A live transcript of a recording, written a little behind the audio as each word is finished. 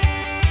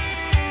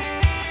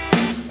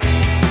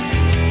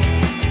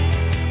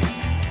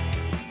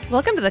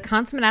Welcome to the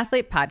Consummate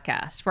Athlete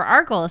Podcast, where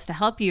our goal is to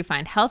help you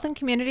find health and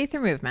community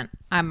through movement.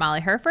 I'm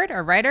Molly Herford,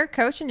 a writer,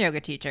 coach, and yoga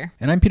teacher.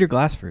 And I'm Peter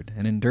Glassford,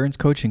 an endurance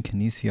coach and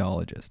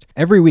kinesiologist.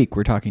 Every week,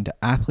 we're talking to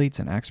athletes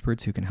and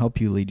experts who can help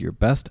you lead your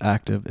best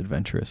active,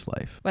 adventurous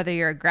life. Whether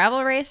you're a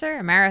gravel racer,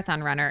 a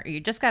marathon runner, or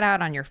you just got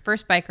out on your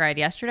first bike ride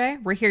yesterday,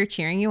 we're here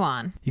cheering you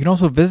on. You can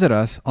also visit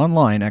us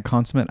online at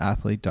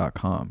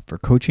consummateathlete.com for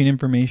coaching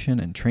information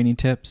and training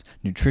tips,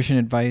 nutrition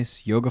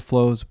advice, yoga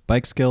flows,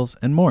 bike skills,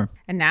 and more.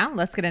 And now,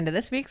 let's get into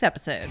this week's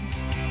episode.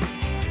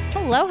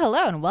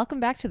 Hello, and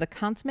welcome back to the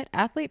Consummate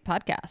Athlete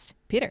Podcast.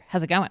 Peter,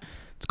 how's it going?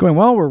 It's going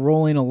well. We're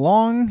rolling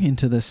along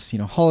into this,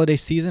 holiday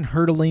season,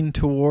 hurtling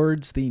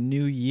towards the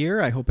new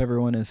year. I hope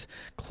everyone is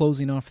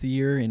closing off the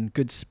year in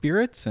good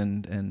spirits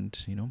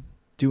and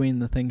doing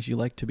the things you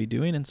like to be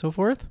doing and so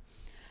forth.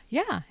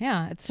 Yeah.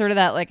 It's sort of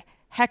that like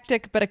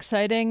hectic but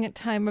exciting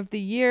time of the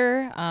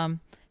year.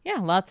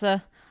 Lots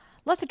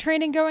of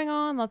training going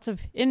on, lots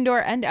of indoor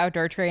and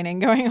outdoor training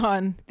going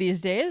on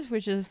these days,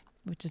 which is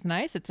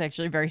nice. It's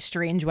actually very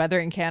strange weather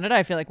in Canada.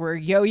 I feel like we're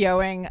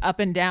yo-yoing up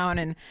and down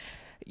and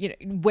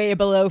way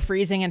below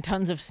freezing and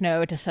tons of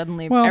snow to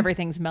suddenly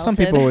everything's melted.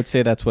 Some people would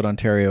say that's what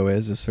Ontario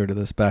is sort of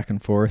this back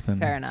and forth and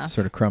Fair enough. It's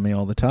sort of crummy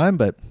all the time,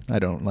 but I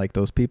don't like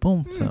those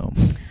people, so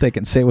they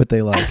can say what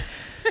they like.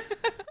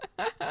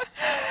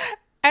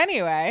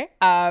 Anyway,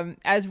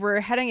 as we're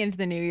heading into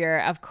the new year,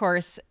 of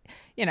course,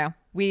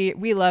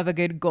 we love a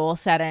good goal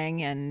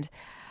setting and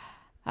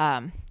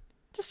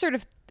just sort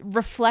of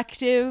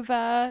reflective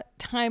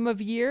time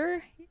of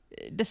year.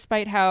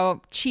 Despite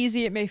how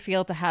cheesy it may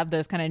feel to have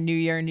those kind of new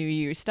year, new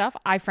you stuff,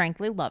 I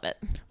frankly love it.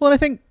 Well, and I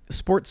think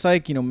sports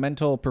psych,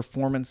 mental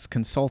performance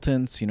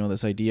consultants,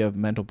 this idea of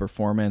mental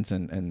performance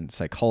and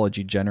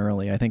psychology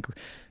generally, I think,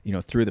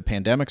 through the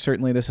pandemic,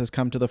 certainly this has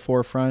come to the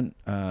forefront,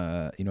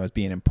 as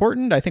being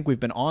important. I think we've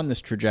been on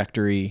this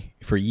trajectory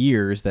for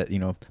years that,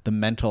 the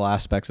mental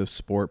aspects of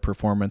sport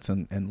performance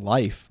and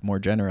life more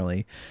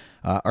generally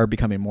are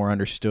becoming more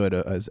understood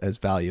as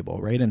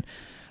valuable, right? And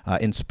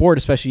in sport,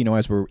 especially,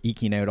 as we're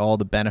eking out all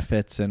the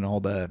benefits and all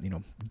the,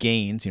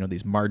 gains,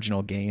 these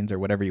marginal gains or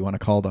whatever you want to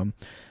call them,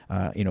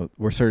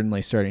 we're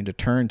certainly starting to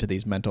turn to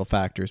these mental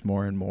factors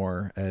more and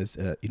more as,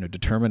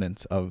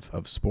 determinants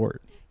of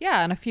sport.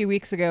 Yeah. And a few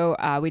weeks ago,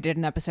 we did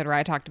an episode where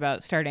I talked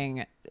about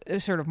starting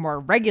sort of more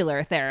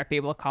regular therapy,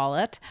 we'll call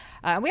it.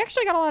 We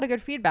actually got a lot of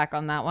good feedback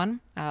on that one.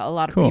 A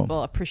lot of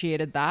people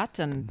appreciated that.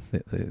 And,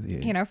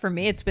 for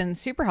me, it's been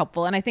super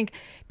helpful. And I think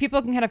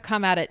people can kind of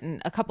come at it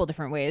in a couple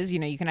different ways.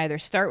 You can either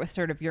start with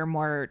sort of your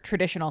more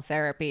traditional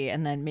therapy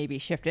and then maybe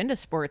shift into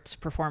sports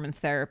performance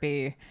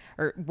therapy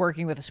or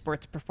working with a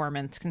sports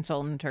performance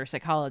consultant or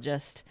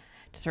psychologist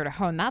to sort of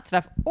hone that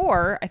stuff.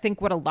 Or I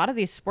think what a lot of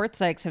these sports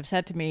psychs have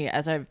said to me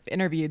as I've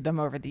interviewed them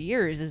over the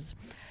years is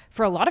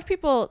for a lot of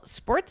people,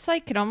 sports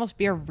psych can almost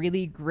be a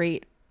really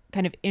great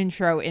kind of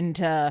intro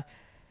into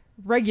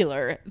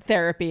regular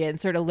therapy and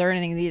sort of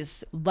learning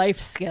these life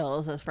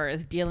skills as far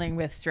as dealing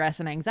with stress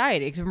and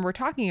anxiety. Because when we're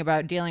talking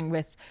about dealing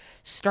with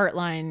start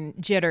line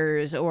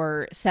jitters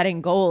or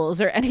setting goals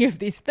or any of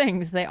these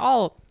things, they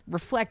all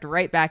reflect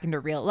right back into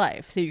real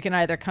life. So you can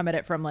either come at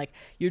it from like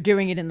you're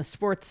doing it in the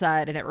sports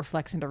side and it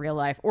reflects into real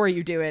life, or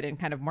you do it in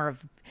kind of more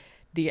of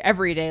the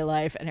everyday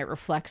life and it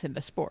reflects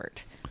into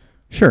sport.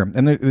 Sure.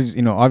 And there's,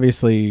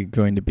 obviously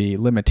going to be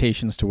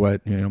limitations to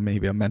what,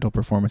 maybe a mental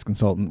performance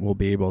consultant will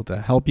be able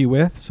to help you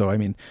with. So, I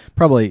mean,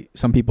 probably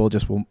some people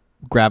just will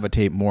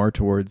gravitate more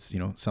towards,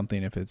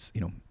 something if it's,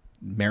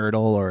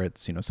 marital or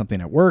it's,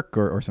 something at work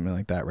or something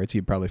like that, right? So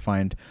you'd probably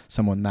find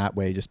someone that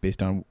way just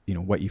based on,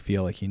 what you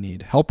feel like you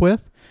need help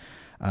with.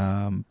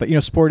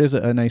 But, sport is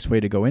a nice way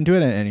to go into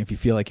it. And if you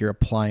feel like you're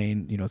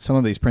applying, some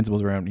of these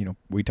principles around,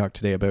 we talked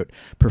today about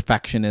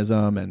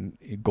perfectionism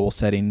and goal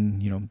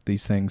setting,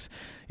 these things,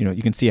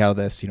 you can see how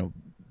this,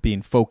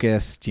 being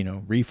focused,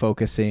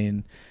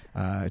 refocusing,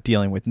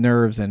 dealing with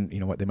nerves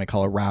and, what they might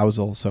call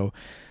arousal. So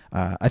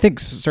I think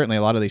certainly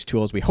a lot of these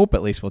tools, we hope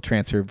at least, will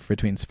transfer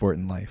between sport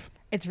and life.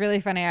 It's really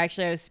funny.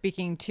 Actually, I was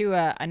speaking to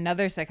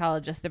another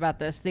psychologist about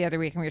this the other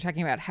week, and we were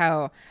talking about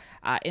how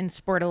in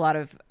sport, a lot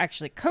of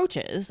actually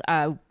coaches,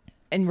 and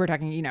we're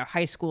talking,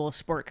 high school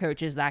sport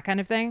coaches, that kind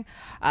of thing,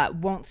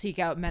 won't seek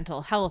out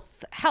mental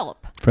health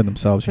help for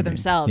themselves.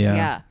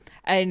 Yeah.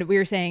 And we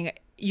were saying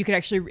you could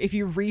actually, if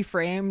you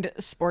reframed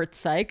sports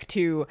psych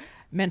to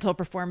mental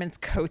performance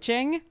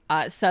coaching,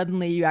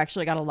 suddenly you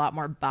actually got a lot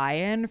more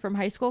buy-in from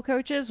high school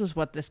coaches, was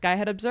what this guy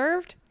had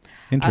observed.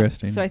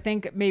 Interesting. So I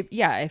think maybe,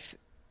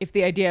 if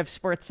the idea of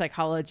sports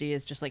psychology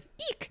is just like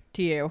eek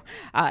to you,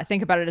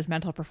 think about it as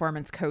mental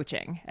performance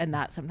coaching, and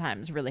that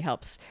sometimes really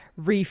helps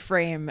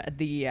reframe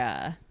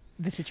the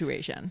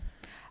situation.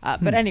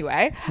 But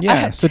anyway.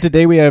 Yeah. So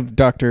today we have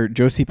Dr.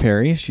 Josie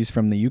Perry. She's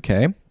from the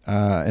UK.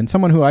 and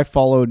someone who I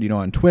followed,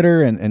 on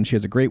Twitter, and she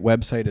has a great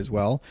website as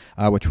well,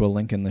 which we'll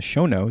link in the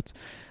show notes.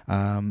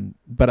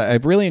 But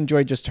I've really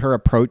enjoyed just her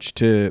approach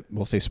to,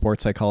 we'll say,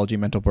 sports psychology,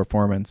 mental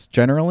performance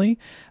generally.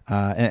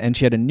 And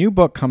she had a new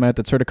book come out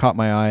that sort of caught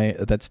my eye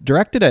that's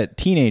directed at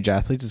teenage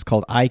athletes. It's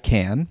called I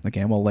Can.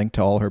 Again, we'll link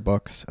to all her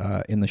books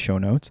in the show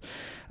notes.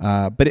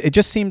 But it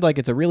just seemed like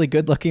it's a really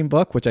good looking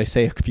book, which I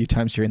say a few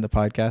times during the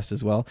podcast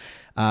as well.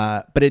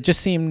 But it just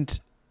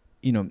seemed,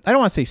 I don't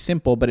want to say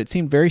simple, but it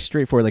seemed very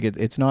straightforward. Like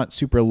it's not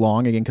super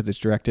long, again, because it's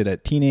directed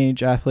at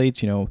teenage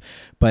athletes,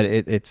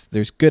 but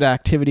there's good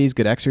activities,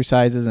 good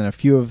exercises,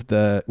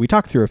 and we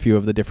talked through a few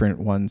of the different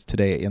ones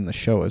today in the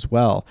show as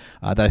well,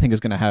 that I think is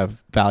going to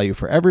have value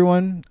for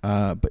everyone.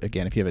 But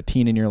again, if you have a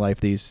teen in your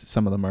life,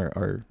 some of them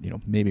are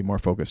maybe more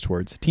focused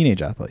towards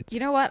teenage athletes. You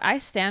know what? I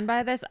stand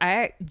by this.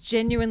 I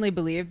genuinely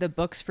believe the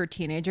books for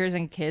teenagers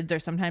and kids are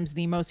sometimes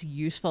the most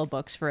useful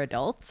books for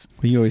adults.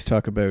 We always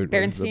talk about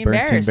the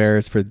Bernstein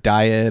Bears for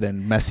diet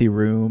and messy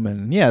room,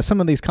 and some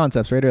of these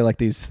concepts, right, are like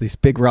these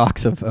big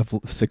rocks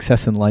of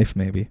success in life,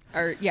 maybe.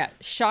 Or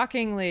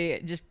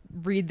shockingly, just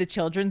read the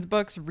children's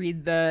books,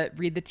 read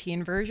the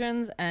teen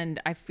versions, and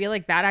I feel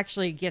like that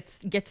actually gets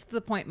to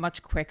the point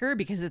much quicker,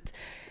 because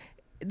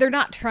they're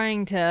not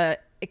trying to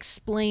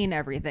explain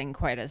everything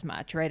quite as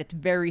much, right? It's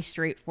very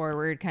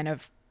straightforward, kind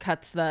of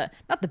cuts not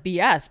the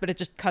BS, but it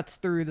just cuts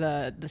through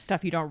the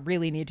stuff you don't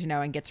really need to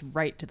know and gets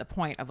right to the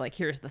point of like,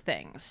 here's the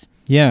things.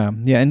 Yeah.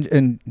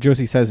 And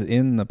Josie says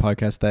in the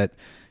podcast that,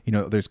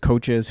 there's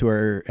coaches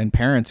and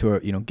parents who are,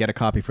 get a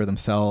copy for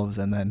themselves,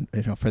 and then,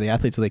 for the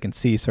athletes, so they can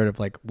see sort of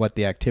like what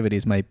the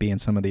activities might be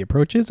and some of the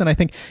approaches. And I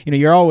think,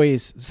 you're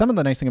always, some of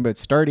the nice thing about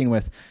starting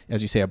with,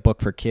 as you say, a book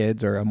for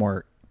kids or a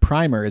more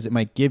primer is it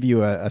might give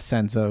you a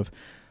sense of,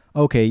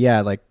 okay,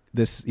 yeah, like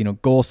this,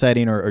 goal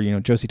setting, or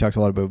Josie talks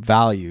a lot about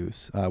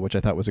values, which I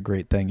thought was a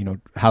great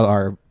thing, how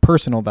our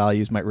personal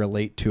values might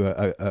relate to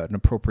an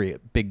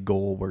appropriate big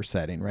goal we're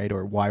setting, right?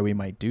 Or why we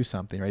might do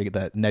something, right?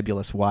 That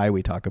nebulous why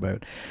we talk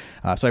about.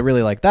 So I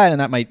really like that. And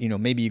that might,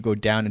 maybe you go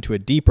down into a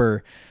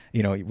deeper,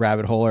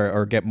 rabbit hole,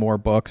 or get more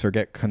books, or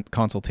get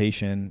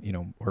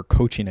consultation, or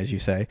coaching, as you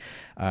say,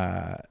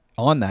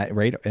 on that,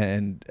 right?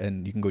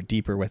 And you can go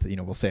deeper with,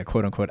 we'll say a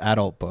quote unquote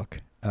adult book,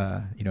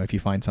 if you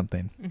find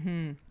something.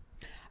 Mm-hmm.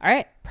 All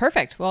right,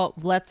 perfect. Well,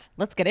 let's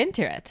get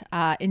into it.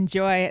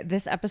 Enjoy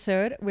this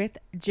episode with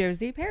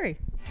Josie Perry.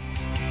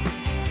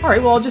 All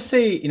right, well, I'll just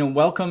say,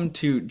 welcome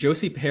to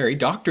Josie Perry.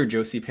 Dr.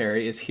 Josie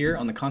Perry is here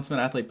on the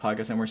Consummate Athlete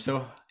podcast, and we're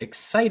so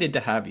excited to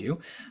have you.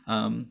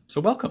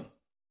 So welcome.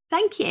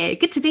 Thank you.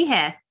 Good to be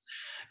here.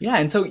 Yeah,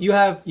 and so you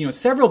have,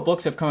 several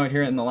books have come out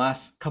here in the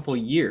last couple of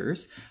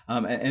years.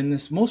 And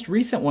this most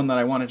recent one that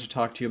I wanted to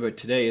talk to you about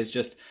today is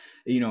just,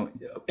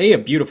 a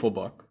beautiful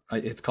book.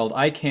 It's called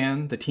I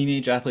Can, The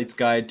Teenage Athlete's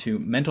Guide to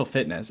Mental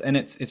Fitness. And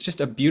it's just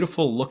a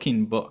beautiful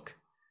looking book.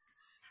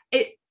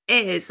 It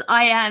is.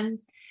 I am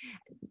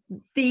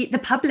the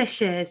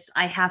publishers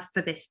I have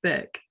for this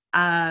book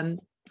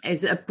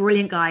is a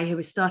brilliant guy who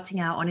was starting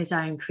out on his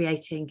own,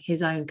 creating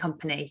his own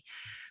company,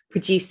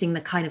 producing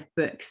the kind of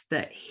books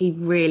that he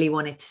really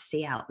wanted to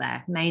see out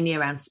there, mainly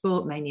around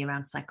sport, mainly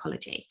around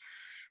psychology.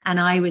 And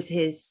I was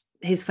his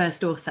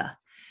first author.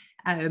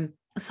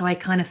 So I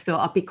kind of thought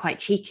I'd be quite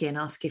cheeky and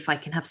ask if I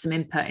can have some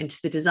input into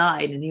the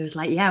design. And he was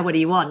like, yeah, what do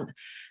you want?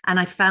 And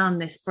I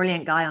found this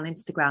brilliant guy on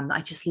Instagram that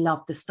I just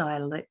loved the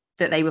style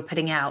that they were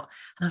putting out.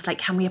 And I was like,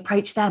 can we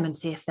approach them and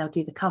see if they'll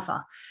do the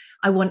cover?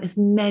 I want as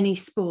many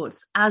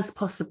sports as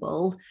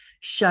possible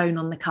shown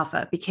on the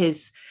cover,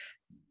 because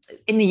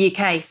in the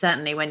UK,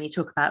 certainly when you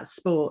talk about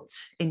sport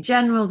in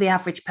general, the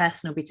average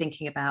person will be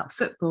thinking about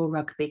football,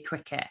 rugby,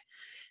 cricket.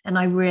 And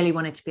I really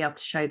wanted to be able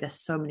to show there's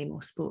so many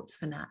more sports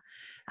than that.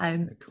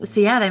 Cool.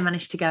 So yeah, they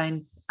managed to go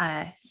and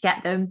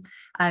get them,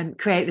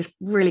 create this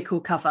really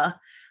cool cover.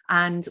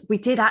 And we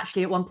did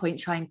actually at one point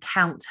try and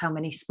count how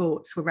many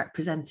sports were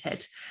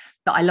represented,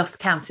 but I lost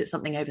count at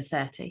something over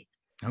 30.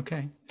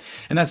 Okay.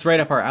 And that's right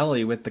up our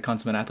alley with the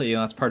Consummate Athlete.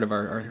 That's part of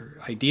our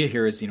idea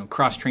here is,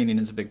 cross-training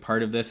is a big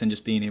part of this, and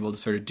just being able to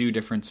sort of do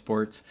different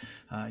sports,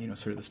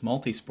 sort of this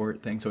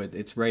multi-sport thing. So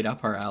it's right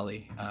up our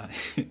alley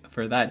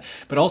for that.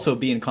 But also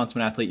being a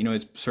Consummate Athlete,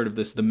 is sort of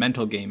the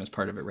mental game as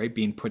part of it, right?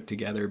 Being put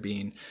together,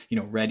 being,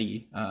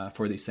 ready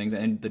for these things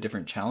and the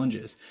different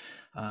challenges,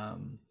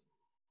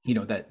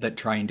 that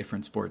trying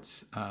different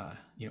sports,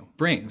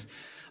 brings.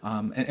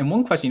 And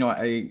one question,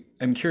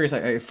 I'm curious,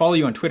 I follow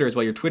you on Twitter as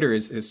well. Your Twitter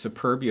is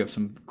superb. You have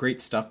some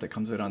great stuff that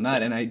comes out on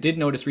that. And I did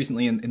notice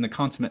recently in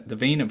the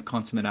vein of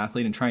Consummate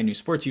Athlete and trying new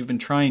sports, you've been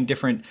trying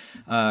different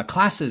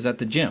classes at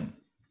the gym.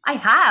 I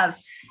have.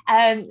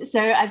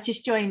 So I've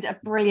just joined a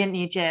brilliant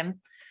new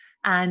gym,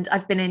 and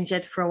I've been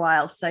injured for a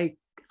while. So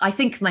I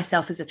think of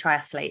myself as a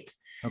triathlete.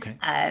 Okay.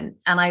 And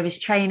I was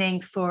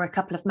training for a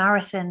couple of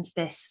marathons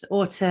this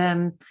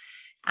autumn,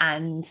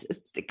 and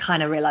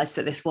kind of realized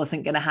that this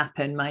wasn't going to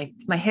happen. My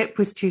hip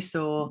was too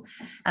sore,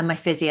 and my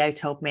physio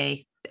told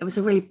me it was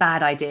a really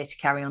bad idea to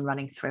carry on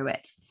running through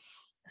it.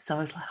 So I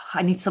was like,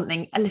 I need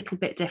something a little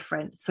bit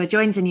different. So I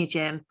joined a new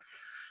gym,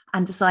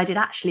 and decided,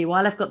 actually,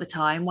 while I've got the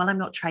time, while I'm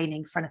not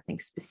training for anything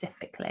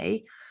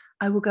specifically,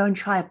 I will go and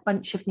try a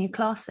bunch of new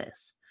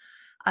classes.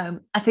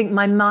 I think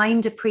my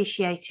mind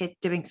appreciated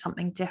doing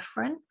something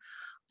different.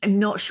 I'm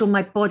not sure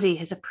my body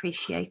has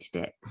appreciated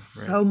it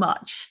so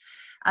much.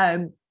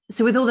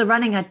 So with all the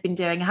running I'd been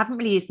doing, I haven't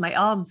really used my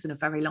arms in a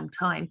very long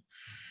time.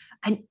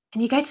 And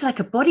you go to like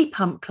a body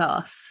pump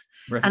class,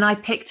 and I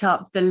picked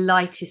up the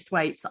lightest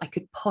weights I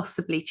could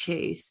possibly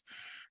choose.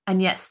 And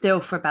yet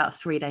still for about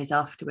 3 days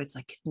afterwards,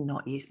 I could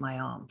not use my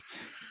arms.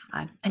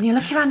 And you're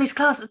looking around this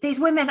class, these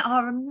women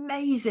are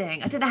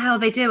amazing. I don't know how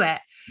they do it,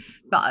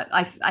 but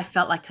I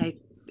felt like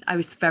I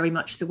was very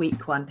much the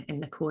weak one in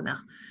the corner.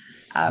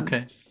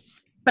 Okay.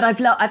 But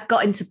I've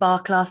got into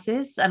bar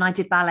classes, and I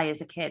did ballet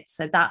as a kid.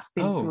 So that's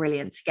been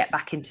brilliant to get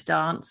back into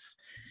dance.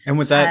 And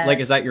was that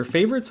is that your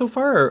favorite so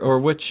far, or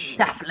which?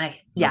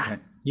 Definitely. Yeah. Okay.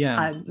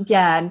 Yeah.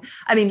 Yeah. And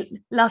I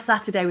mean, last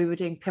Saturday we were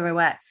doing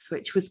pirouettes,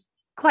 which was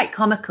quite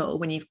comical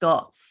when you've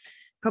got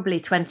probably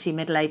 20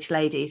 middle-aged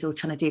ladies all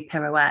trying to do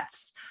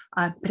pirouettes.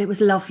 But it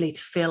was lovely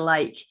to feel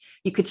like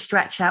you could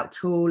stretch out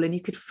tall and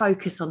you could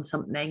focus on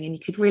something and you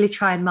could really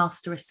try and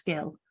master a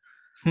skill.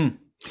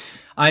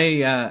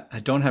 I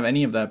don't have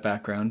any of that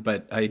background,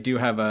 but I do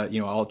have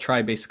I'll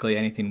try basically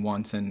anything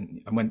once.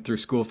 And I went through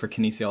school for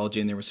kinesiology,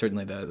 and there was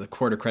certainly the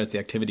quarter credits, the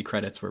activity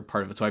credits were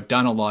part of it. So I've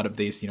done a lot of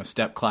these,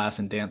 step class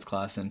and dance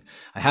class, and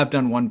I have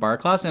done one bar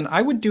class, and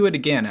I would do it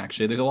again.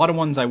 Actually, there's a lot of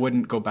ones I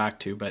wouldn't go back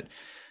to, but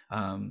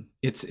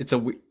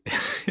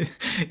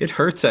it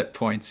hurts at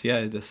points.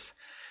 Yeah,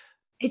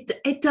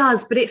 it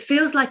does, but it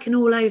feels like an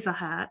all over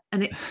hurt,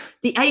 and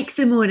the ache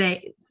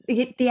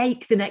the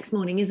ache the next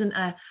morning isn't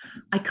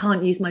I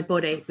can't use my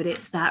body, but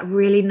it's that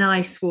really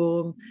nice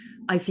warm,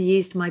 I've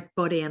used my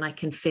body and I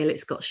can feel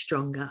it's got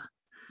stronger.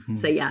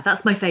 So yeah,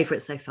 that's my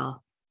favorite so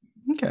far.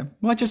 Okay.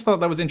 Well, I just thought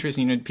that was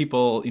interesting.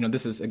 People,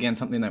 this is again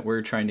something that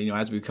we're trying to,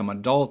 as we become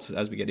adults,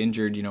 as we get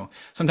injured,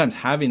 sometimes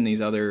having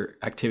these other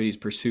activities,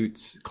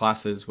 pursuits,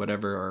 classes,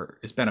 whatever,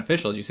 is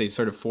beneficial, as you say,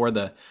 sort of for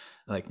the,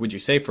 like, would you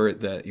say for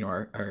the,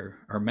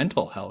 our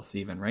mental health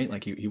even, right?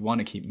 Like you want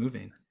to keep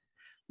moving.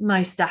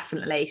 Most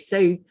definitely.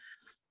 So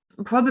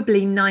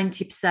probably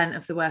 90%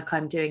 of the work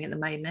I'm doing at the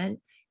moment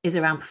is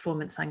around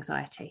performance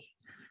anxiety.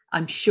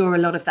 I'm sure a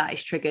lot of that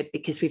is triggered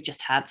because we've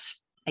just had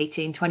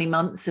 18, 20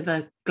 months of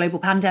a global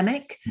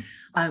pandemic,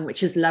 which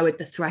has lowered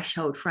the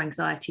threshold for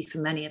anxiety for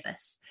many of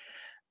us.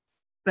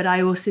 But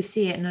I also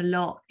see it a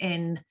lot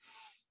in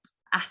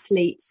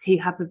athletes who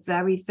have a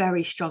very,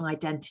 very strong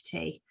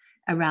identity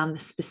around the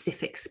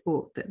specific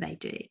sport that they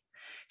do.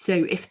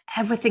 So if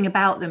everything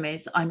about them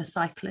is, I'm a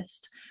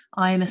cyclist,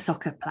 I am a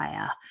soccer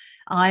player,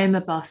 I am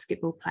a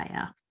basketball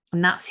player,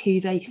 and that's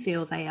who they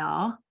feel they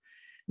are,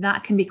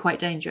 that can be quite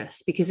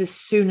dangerous, because as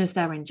soon as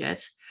they're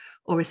injured,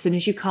 or as soon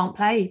as you can't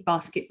play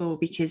basketball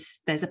because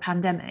there's a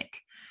pandemic,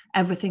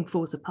 everything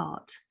falls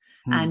apart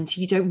and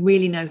you don't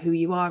really know who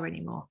you are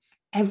anymore.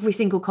 Every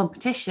single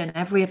competition,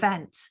 every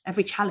event,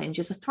 every challenge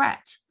is a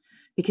threat,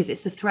 because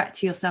it's a threat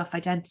to your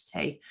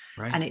self-identity,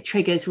 and it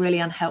triggers really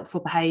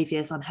unhelpful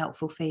behaviors,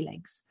 unhelpful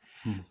feelings.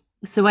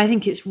 So I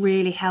think it's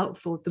really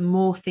helpful, the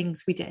more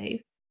things we do.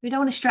 We don't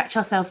want to stretch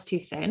ourselves too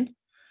thin,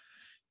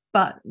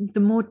 but the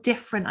more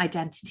different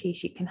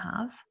identities you can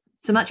have.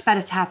 So much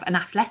better to have an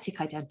athletic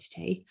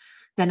identity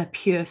than a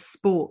pure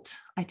sport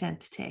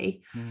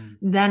identity.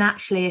 Then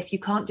actually, if you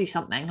can't do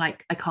something,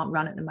 like I can't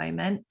run at the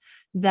moment,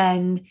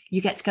 then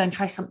you get to go and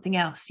try something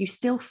else. You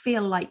still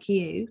feel like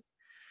you,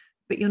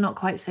 but you're not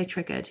quite so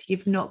triggered.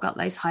 You've not got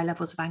those high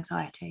levels of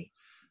anxiety.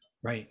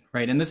 Right.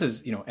 And this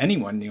is,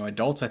 anyone,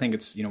 adults, I think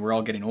it's, we're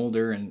all getting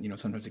older, and,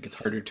 sometimes it gets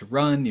harder to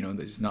run,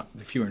 there's not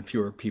the fewer and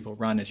fewer people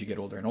run as you get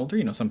older and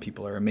older. Some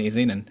people are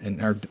amazing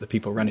and are the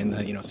people running the,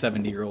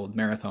 70-year-old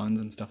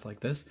marathons and stuff like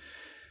this.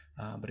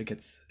 But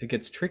it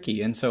gets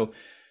tricky. And so,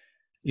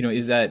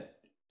 is that,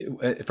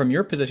 from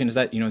your position, is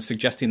that,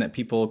 suggesting that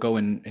people go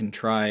and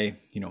try,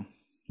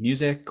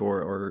 music,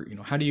 or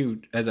how do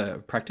you, as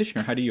a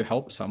practitioner, how do you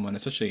help someone,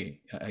 especially,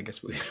 I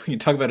guess we can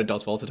talk about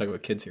adults, we'll also talk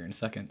about kids here in a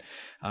second,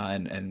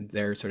 and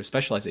their sort of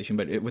specialization,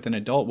 but with an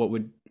adult, what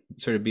would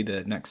sort of be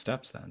the next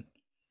steps then?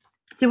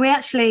 So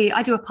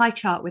I do a pie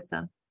chart with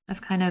them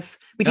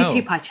we do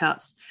 2 pie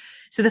charts.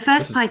 So the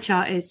first pie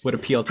chart is would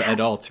appeal to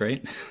adults,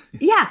 right?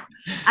 Yeah.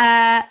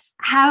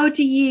 How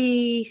do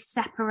you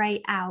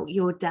separate out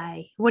your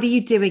day? What are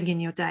you doing in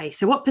your day?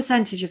 So what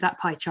percentage of that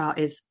pie chart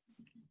is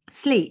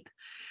sleep,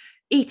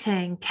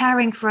 eating,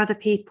 caring for other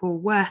people,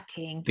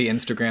 working? The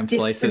Instagram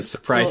slice is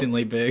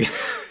surprisingly big.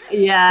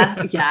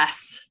 Yeah,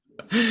 yes.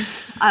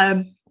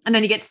 And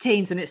then you get to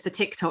teens and it's the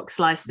TikTok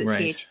slice that's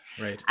huge.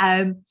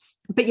 Right.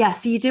 But yeah,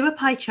 so you do a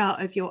pie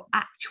chart of your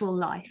actual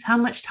life. How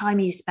much time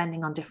are you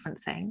spending on different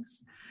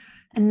things?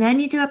 And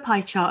then you do a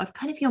pie chart of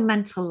kind of your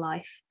mental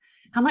life.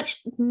 How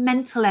much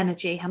mental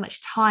energy, how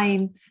much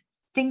time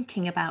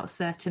thinking about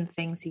certain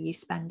things are you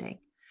spending?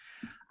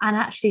 And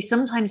actually,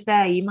 sometimes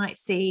there you might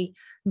see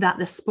that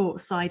the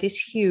sports side is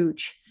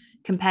huge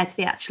compared to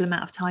the actual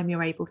amount of time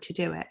you're able to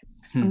do it.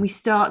 And we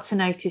start to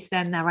notice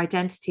then their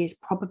identity is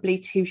probably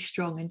too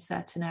strong in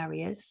certain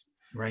areas.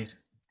 Right.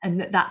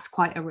 and that's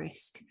quite a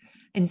risk.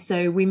 And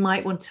so we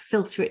might want to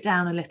filter it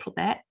down a little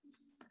bit.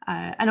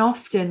 And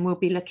often we'll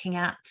be looking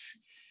at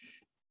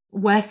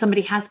where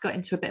somebody has got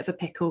into a bit of a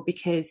pickle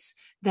because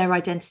their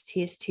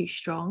identity is too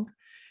strong.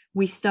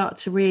 We start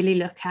to really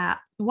look at,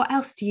 what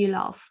else do you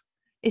love?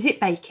 Is it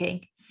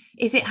baking?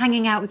 Is it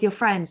hanging out with your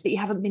friends that you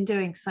haven't been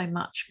doing so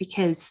much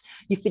because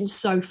you've been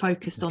so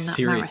focused on that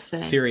marathon?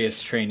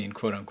 Serious training,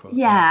 quote unquote.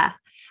 Yeah.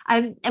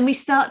 And we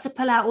start to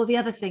pull out all the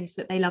other things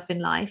that they love in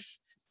life,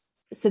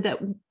 so that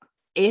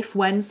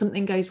when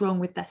something goes wrong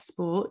with their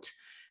sport,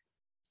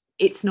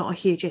 it's not a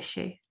huge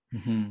issue.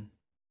 Mm-hmm.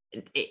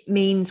 It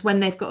means when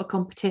they've got a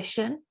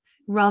competition,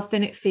 rather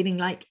than it feeling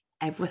like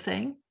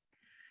everything,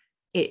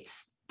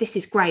 this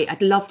is great.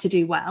 I'd love to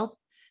do well,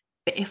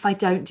 but if I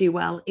don't do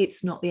well,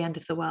 it's not the end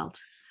of the world.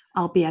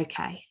 I'll be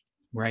okay.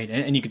 Right.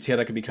 And you can see how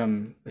that could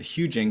become a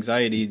huge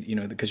anxiety,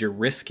 because you're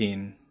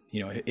risking,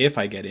 if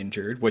I get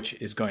injured, which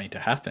is going to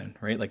happen,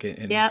 right? Like,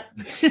 a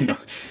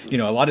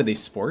lot of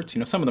these sports,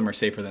 some of them are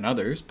safer than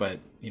others, but,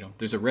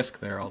 there's a risk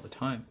there all the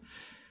time.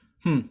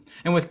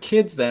 And with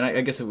kids, then,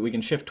 I guess we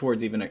can shift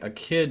towards even a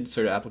kid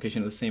sort of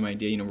application of the same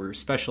idea. We're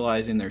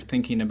specializing, they're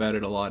thinking about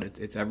it a lot.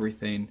 It's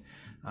everything.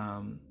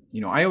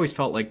 I always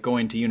felt like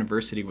going to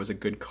university was a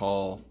good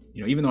call,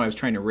 even though I was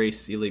trying to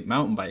race elite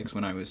mountain bikes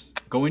when I was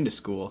going to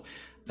school,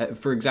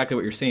 for exactly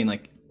what you're saying.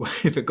 Like,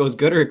 if it goes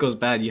good or it goes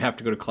bad, you have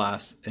to go to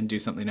class and do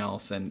something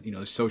else. And,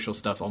 the social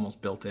stuff's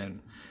almost built in.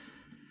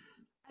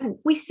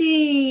 We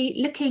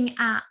see, looking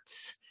at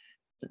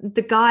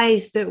the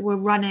guys that were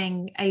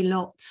running a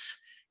lot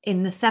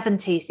in the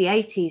 70s, the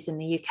 80s in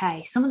the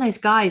UK, some of those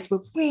guys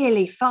were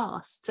really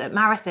fast at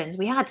marathons.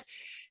 We had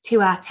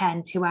 2 hour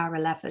 10, 2 hour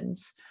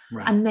 11s,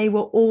 right. And they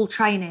were all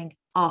training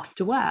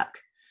after work.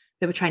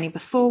 They were training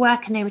before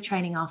work and they were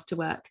training after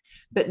work,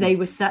 but they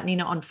were certainly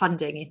not on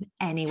funding in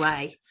any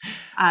way.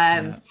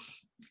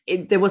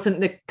 There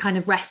wasn't the kind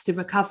of rest and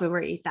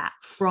recovery that,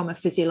 from a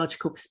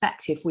physiological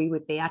perspective, we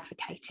would be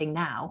advocating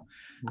now.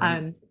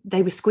 Right.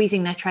 They were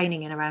squeezing their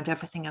training in around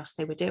everything else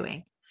they were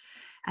doing.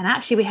 And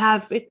actually, we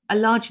have a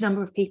large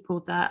number of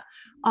people that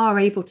are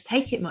able to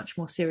take it much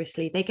more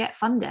seriously. They get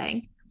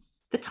funding.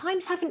 The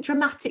times haven't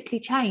dramatically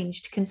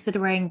changed,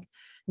 considering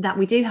that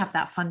we do have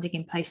that funding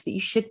in place, that you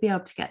should be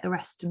able to get the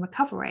rest and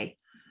recovery.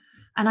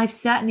 And I've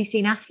certainly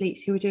seen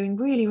athletes who were doing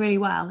really, really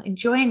well,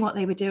 enjoying what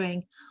they were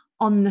doing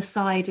on the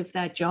side of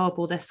their job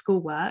or their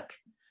schoolwork,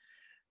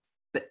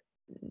 but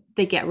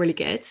they get really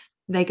good.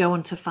 They go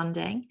on to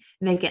funding,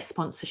 they get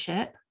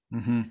sponsorship.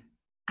 Mm-hmm.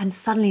 And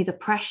suddenly the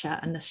pressure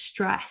and the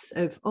stress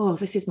of, oh,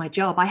 this is my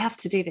job. I have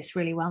to do this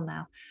really well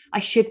now. I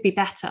should be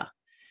better.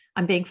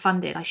 I'm being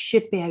funded. I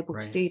should be able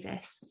to do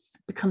this,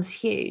 becomes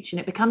huge, and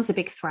it becomes a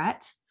big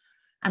threat.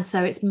 And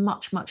so it's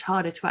much, much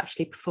harder to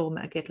actually perform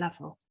at a good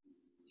level.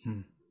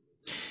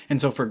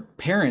 And so for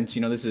parents,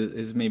 this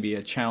is maybe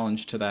a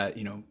challenge to that,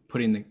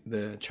 putting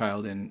the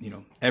child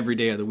in, every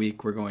day of the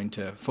week, we're going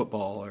to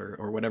football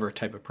or whatever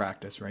type of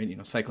practice,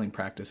 right? Cycling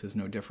practice is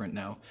no different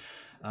now.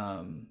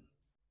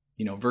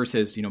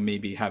 Versus,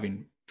 maybe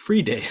having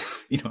free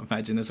days,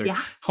 imagine this, or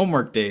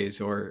homework days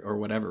or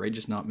whatever, right?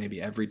 Just not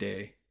maybe every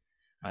day.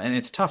 And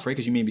it's tough, right?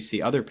 Because you maybe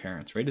see other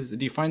parents, right?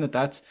 Do you find that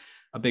that's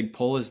a big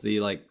pull, is the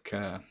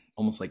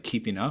almost like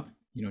keeping up,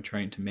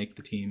 trying to make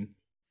the team?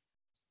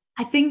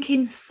 I think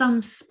in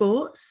some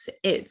sports,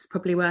 it's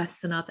probably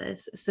worse than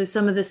others. So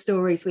some of the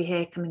stories we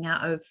hear coming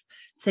out of,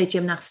 say,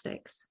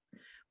 gymnastics,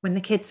 when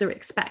the kids are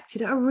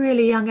expected at a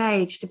really young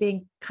age to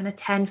be kind of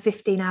 10,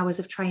 15 hours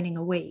of training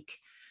a week,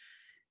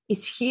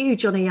 it's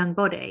huge on a young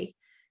body,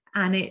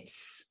 and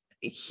it's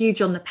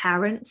huge on the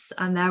parents.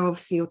 And they're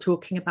obviously all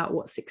talking about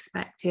what's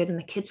expected, and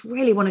the kids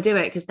really want to do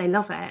it because they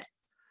love it.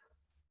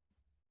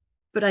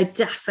 But I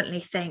definitely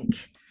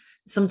think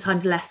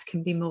sometimes less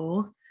can be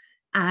more.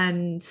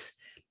 And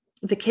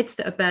the kids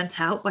that are burnt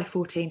out by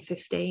 14,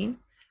 15,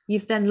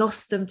 you've then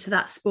lost them to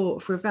that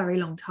sport for a very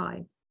long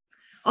time.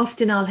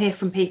 Often I'll hear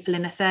from people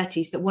in their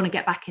 30s that want to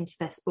get back into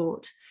their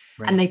sport,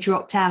 and they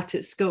dropped out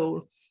at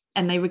school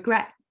and they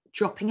regret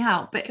dropping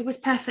out, but it was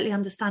perfectly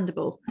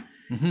understandable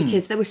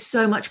because there was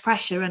so much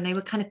pressure and they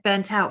were kind of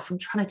burnt out from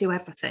trying to do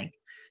everything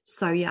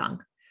so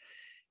young.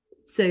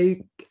 So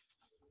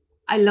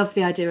I love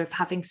the idea of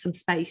having some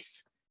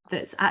space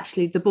that's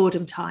actually the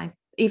boredom time,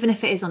 even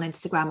if it is on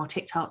Instagram or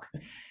TikTok,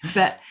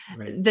 but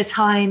the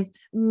time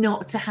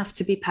not to have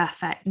to be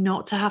perfect,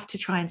 not to have to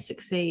try and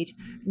succeed,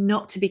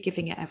 not to be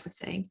giving it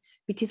everything,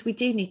 because we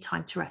do need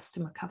time to rest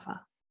and recover.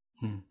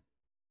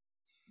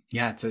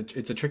 Yeah,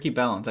 it's a tricky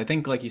balance. I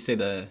think, like you say,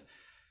 the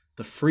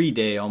free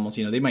day almost,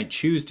 they might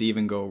choose to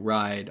even go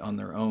ride on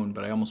their own,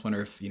 but I almost wonder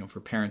if, for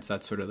parents,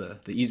 that's sort of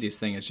the easiest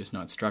thing, is just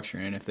not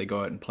structuring. And if they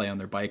go out and play on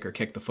their bike or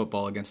kick the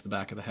football against the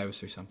back of the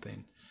house or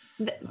something,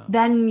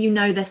 then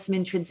there's some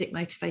intrinsic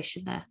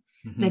motivation there.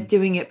 They're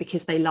doing it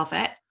because they love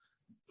it.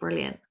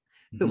 Brilliant.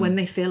 But when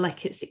they feel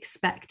like it's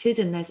expected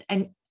and there's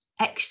an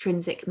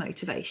extrinsic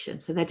motivation,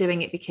 so they're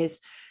doing it because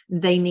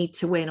they need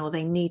to win or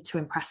they need to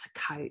impress a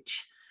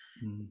coach.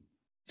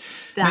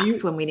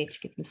 That's when we need to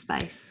give them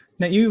space.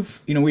 Now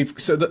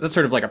that's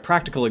sort of like a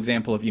practical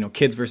example of,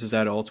 kids versus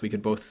adults. We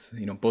could both,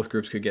 both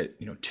groups could get,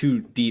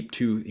 too deep,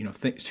 too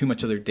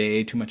much of their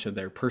day, too much of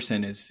their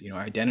person is,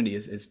 identity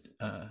is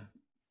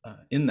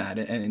in that.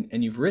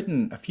 And you've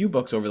written a few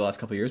books over the last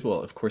couple of years.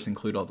 We'll of course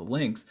include all the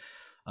links.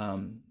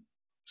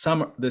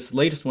 This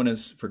latest one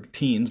is for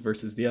teens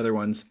versus the other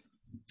ones,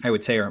 I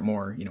would say, are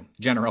more,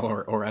 general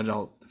or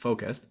adult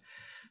focused.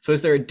 So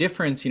is there a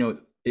difference,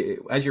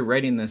 as you're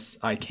writing this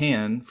I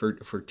Can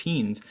for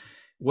teens,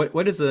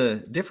 what is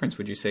the difference,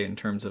 would you say, in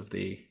terms of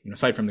the,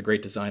 aside from the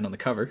great design on the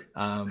cover,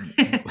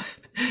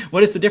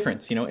 what is the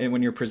difference,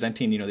 when you're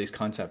presenting, these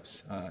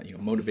concepts,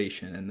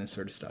 motivation and this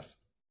sort of stuff?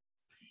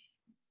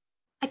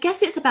 I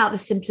guess it's about the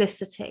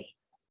simplicity.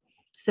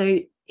 So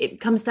it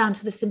comes down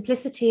to the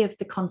simplicity of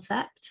the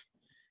concept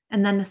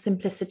and then the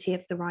simplicity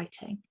of the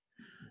writing.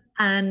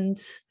 And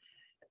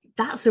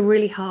that's a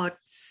really hard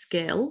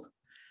skill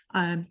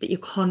that you're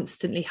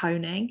constantly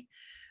honing.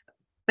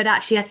 But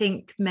actually, I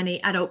think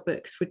many adult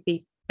books would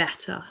be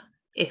better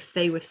if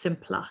they were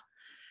simpler.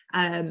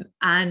 And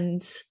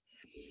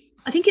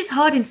I think it's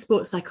hard in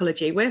sports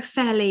psychology. We're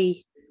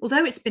fairly,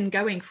 although it's been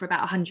going for about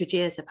 100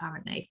 years,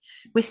 apparently,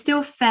 we're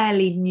still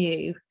fairly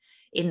new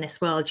in this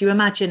world. You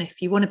imagine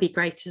if you want to be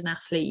great as an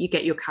athlete, you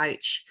get your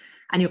coach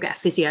and you'll get a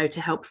physio to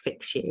help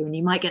fix you, and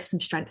you might get some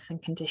strength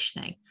and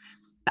conditioning.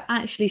 But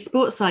actually,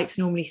 sports psych's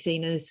normally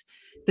seen as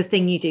the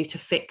thing you do to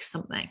fix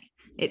something.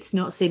 It's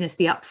not seen as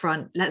the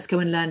upfront, let's go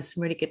and learn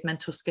some really good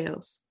mental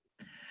skills.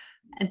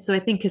 And so I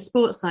think as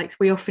sports psychs,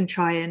 we often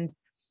try and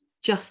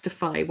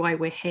justify why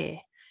we're here,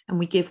 and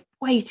we give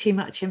way too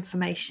much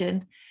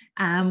information,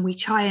 and we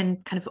try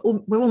and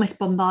we're almost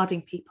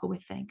bombarding people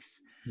with things.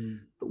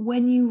 But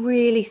when you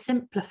really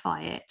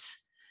simplify it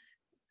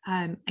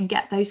and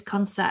get those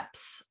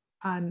concepts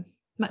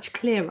much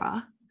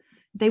clearer,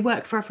 they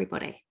work for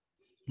everybody.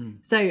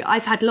 So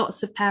I've had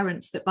lots of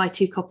parents that buy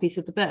 2 copies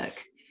of the book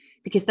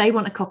because they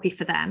want a copy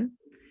for them,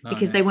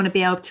 because they want to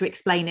be able to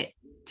explain it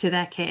to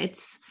their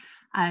kids.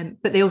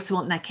 But they also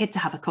want their kid to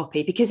have a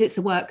copy because it's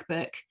a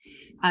workbook.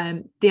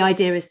 The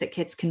idea is that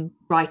kids can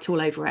write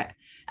all over it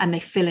and they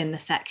fill in the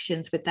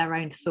sections with their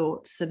own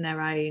thoughts and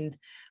their own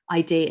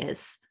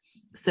ideas.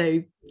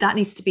 So that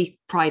needs to be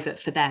private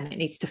for them. It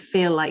needs to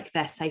feel like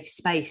their safe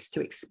space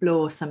to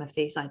explore some of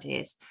these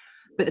ideas.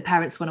 But the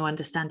parents want to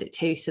understand it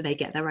too, so they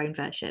get their own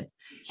version.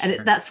 Sure.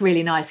 And that's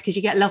really nice because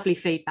you get lovely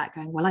feedback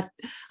going, well,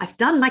 I've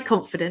done my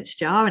confidence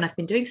jar and I've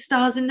been doing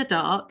stars in the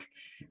dark.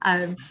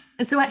 And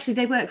so actually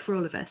they work for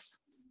all of us.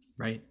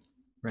 Right.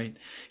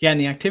 Yeah. And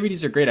the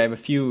activities are great. I have a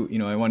few,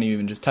 I want to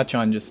even just touch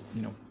on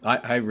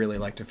I really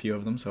liked a few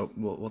of them. So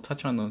we'll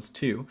touch on those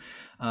too.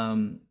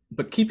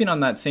 But keeping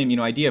on that same,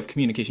 idea of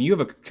communication, you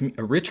have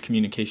a rich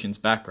communications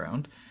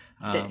background,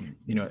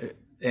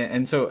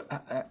 and so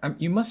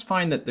you must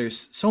find that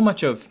there's so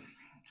much of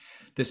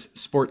this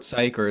sports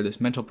psych or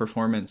this mental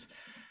performance.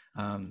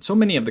 So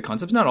many of the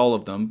concepts, not all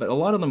of them, but a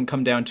lot of them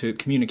come down to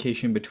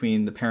communication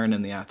between the parent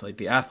and the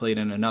athlete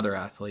and another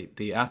athlete,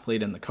 the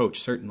athlete and the coach,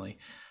 certainly.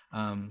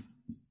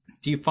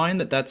 Do you find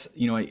that that's,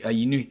 a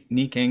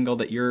unique angle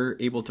that you're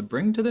able to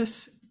bring to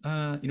this,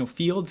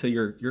 field, to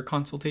your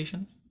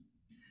consultations?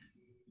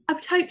 I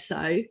would hope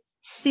so.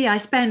 So yeah, I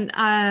spent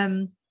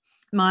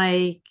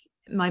my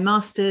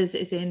master's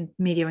is in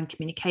media and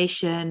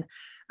communication.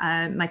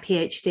 My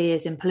PhD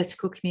is in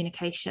political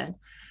communication.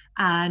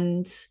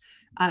 And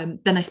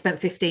then I spent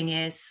 15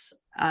 years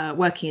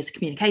working as a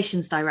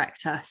communications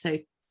director. So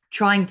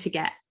trying to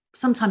get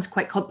sometimes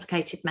quite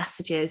complicated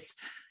messages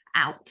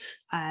out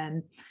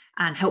and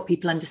help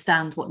people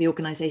understand what the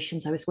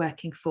organizations I was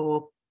working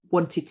for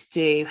wanted to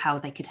do, how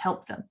they could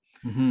help them.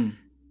 Mm-hmm.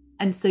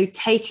 And so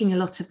taking a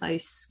lot of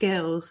those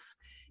skills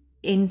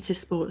into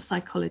sports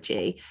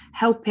psychology,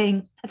 I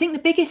think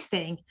the biggest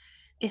thing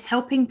is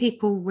helping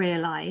people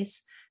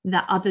realize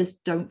that others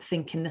don't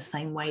think in the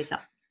same way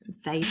that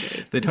they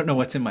do. They don't know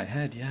what's in my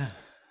head. Yeah.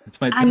 That's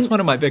one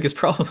of my biggest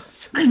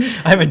problems.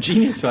 I'm a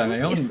genius by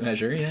my own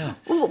measure. Yeah.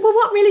 Well,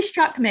 what really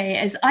struck me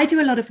is I do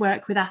a lot of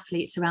work with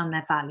athletes around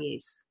their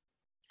values,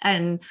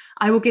 and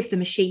I will give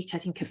them a sheet, I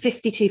think, of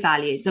 52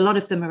 values. A lot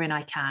of them are in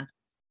I Can.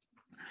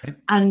 Okay.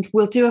 And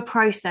we'll do a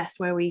process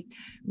where we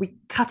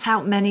cut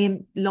out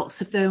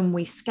lots of them,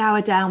 we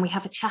scour down, we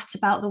have a chat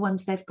about the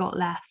ones they've got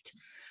left.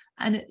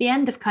 And at the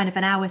end of kind of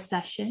an hour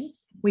session,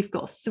 we've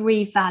got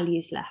 3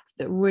 values left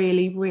that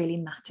really, really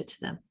matter to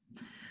them.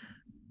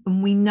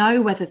 And we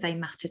know whether they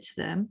matter to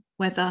them,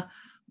 whether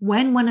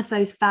when one of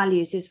those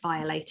values is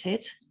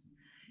violated,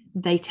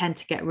 they tend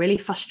to get really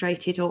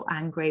frustrated or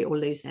angry or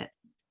lose it.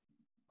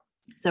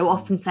 So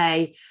often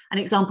say, an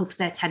example for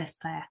say a tennis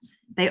player,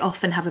 they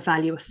often have a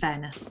value of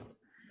fairness.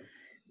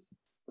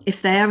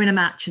 If they are in a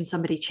match and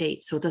somebody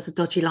cheats or does a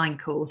dodgy line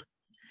call,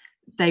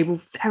 they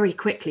will very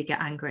quickly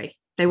get angry.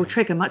 They will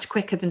trigger much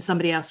quicker than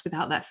somebody else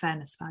without that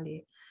fairness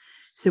value.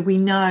 So we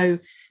know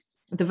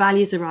the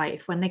values are right.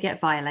 If when they get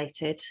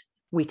violated,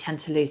 we tend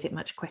to lose it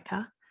much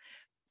quicker.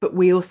 But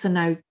we also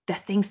know they're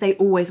things they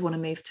always want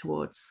to move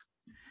towards.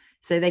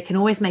 So they can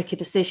always make a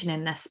decision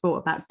in their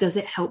sport about, does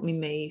it help me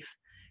move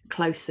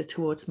closer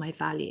towards my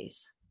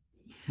values?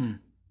 And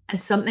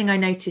something I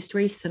noticed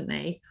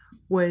recently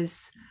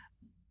was,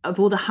 of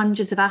all the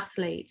hundreds of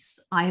athletes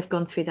I have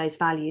gone through those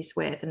values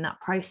with in that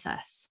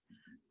process,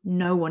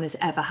 no one has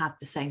ever had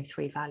the same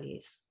 3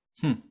 values.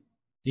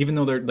 Even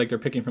though they're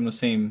picking from the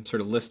same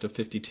sort of list of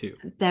 52.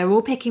 They're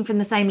all picking from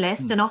the same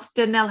list. And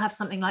often they'll have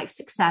something like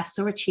success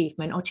or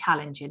achievement or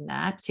challenge in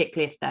there,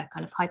 particularly if they're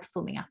kind of high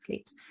performing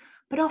athletes.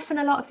 But often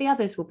a lot of the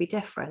others will be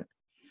different.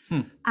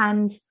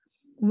 And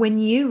when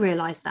you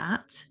realize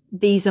that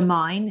these are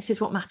mine, this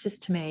is what matters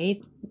to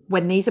me.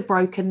 When these are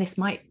broken, this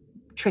might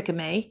trigger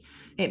me.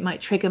 It might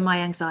trigger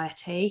my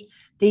anxiety.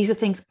 These are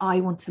things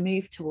I want to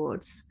move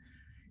towards.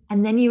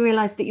 And then you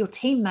realize that your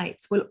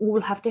teammates will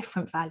all have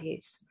different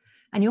values,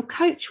 and your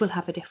coach will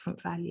have a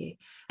different value,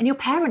 and your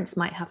parents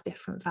might have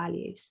different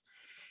values.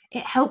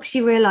 It helps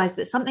you realize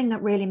that something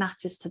that really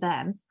matters to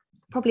them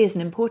probably isn't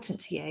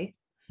important to you,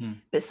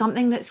 but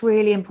something that's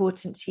really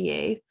important to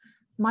you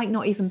might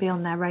not even be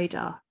on their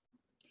radar.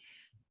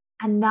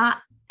 And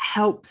that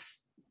helps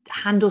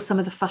handle some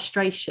of the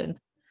frustration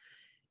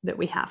that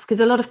we have, because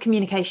a lot of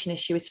communication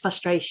issue is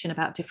frustration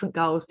about different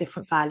goals,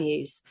 different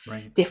values,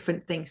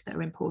 different things that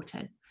are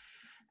important.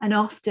 And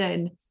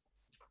often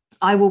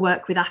I will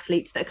work with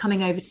athletes that are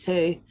coming over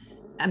to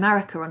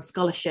America on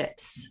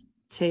scholarships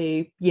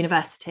to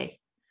university.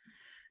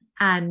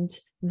 And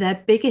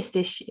their biggest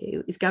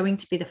issue is going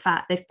to be the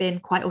fact they've been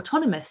quite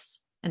autonomous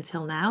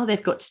until now.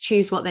 They've got to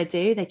choose what they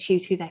do. They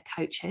choose who their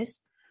coach is.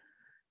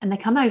 And they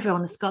come over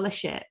on a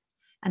scholarship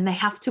and they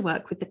have to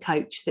work with the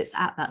coach that's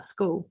at that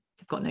school.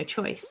 They've got no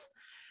choice.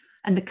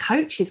 And the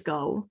coach's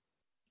goal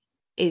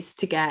is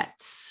to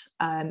get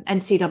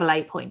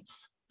NCAA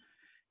points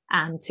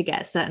and to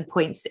get certain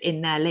points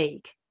in their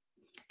league.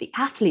 The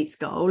athlete's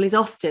goal is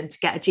often to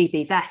get a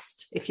GB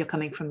vest if you're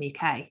coming from the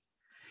UK.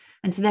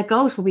 And so their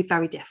goals will be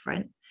very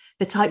different.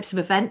 The types of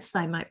events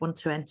they might want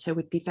to enter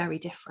would be very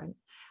different.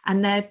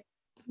 And they're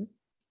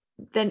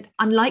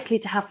unlikely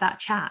to have that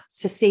chat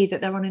to see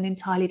that they're on an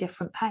entirely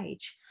different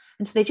page.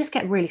 And so they just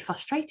get really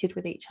frustrated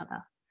with each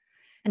other.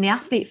 And the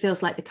athlete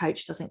feels like the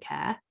coach doesn't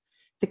care.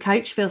 The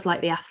coach feels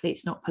like the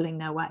athlete's not pulling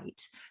their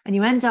weight. And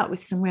you end up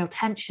with some real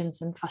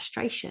tensions and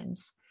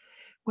frustrations.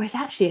 Whereas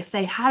actually, if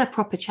they had a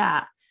proper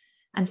chat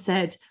and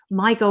said,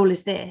 my goal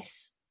is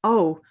this,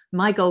 oh,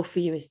 my goal for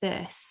you is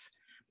this,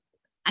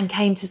 and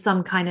came to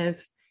some kind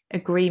of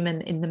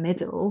agreement in the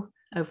middle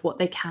of what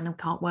they can and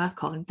can't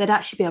work on, they'd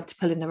actually be able to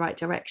pull in the right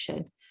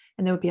direction.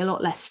 And there would be a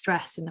lot less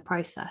stress in the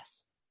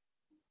process.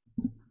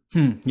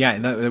 Yeah,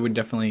 that would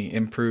definitely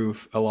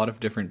improve a lot of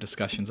different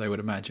discussions, I would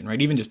imagine,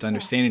 right? Even just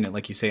understanding it,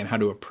 like you say, and how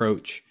to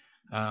approach,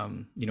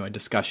 a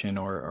discussion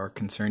or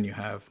concern you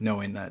have,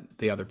 knowing that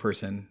the other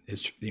person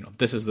is,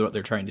 this is what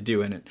they're trying to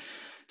do. And it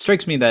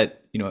strikes me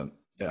that,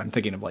 I'm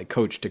thinking of like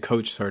coach to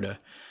coach sort of,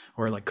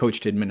 or like coach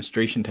to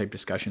administration type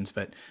discussions,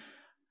 but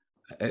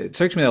it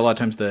strikes me that a lot of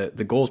times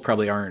the goals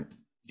probably aren't,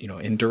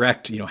 in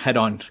direct,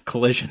 head-on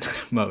collision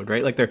mode,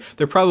 right? Like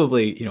they're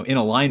probably, in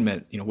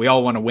alignment, we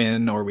all want to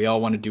win, or we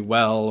all want to do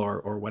well,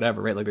 or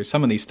whatever, right? Like there's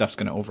some of these stuff's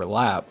going to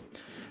overlap.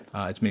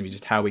 It's maybe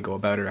just how we go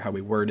about it or how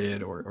we word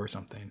it or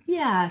something.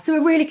 Yeah. So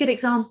a really good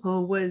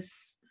example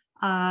was,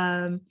 say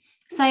an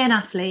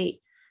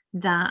athlete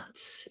that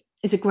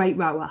is a great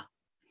rower.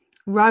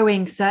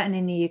 Rowing, certainly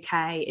in the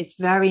UK, is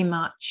very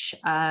much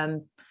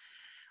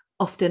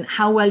often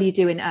how well you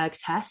do in erg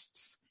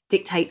tests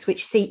dictates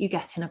which seat you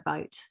get in a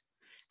boat.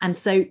 And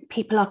so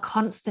people are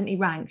constantly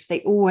ranked.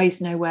 They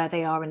always know where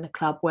they are in the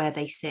club, where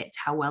they sit,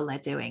 how well they're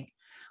doing,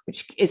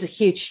 which is a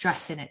huge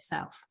stress in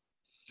itself.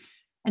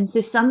 And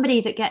so somebody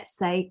that gets,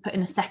 say, put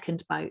in a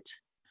second boat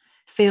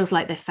feels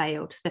like they've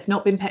failed. They've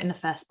not been put in the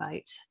first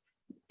boat.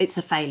 It's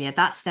a failure.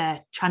 That's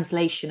their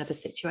translation of a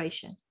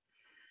situation.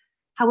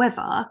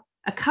 However,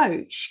 a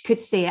coach could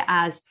see it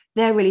as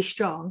they're really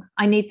strong.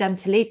 I need them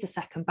to lead the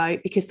second boat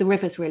because the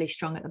river's really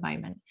strong at the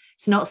moment.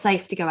 It's not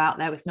safe to go out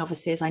there with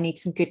novices. I need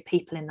some good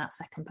people in that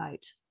second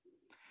boat.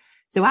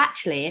 So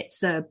actually,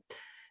 it's a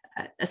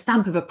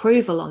stamp of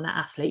approval on that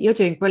athlete. You're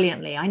doing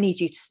brilliantly. I need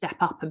you to step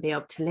up and be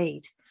able to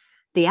lead.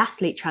 The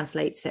athlete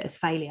translates it as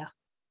failure.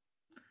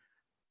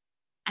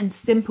 And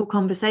simple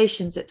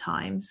conversations at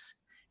times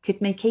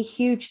could make a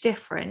huge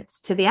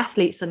difference to the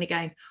athlete suddenly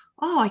going,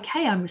 oh,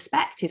 okay, I'm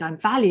respected, I'm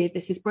valued,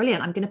 this is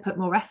brilliant, I'm going to put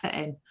more effort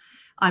in.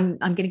 I'm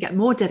going to get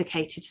more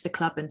dedicated to the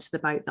club and to the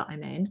boat that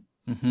I'm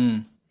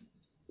in,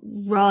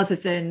 rather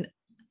than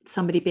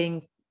somebody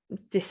being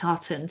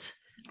disheartened,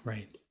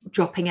 right,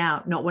 dropping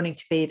out, not wanting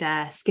to be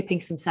there,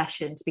 skipping some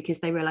sessions because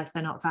they realize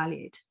they're not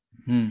valued.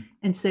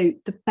 And so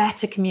the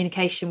better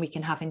communication we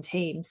can have in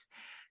teams,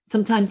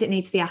 sometimes it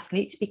needs the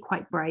athlete to be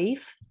quite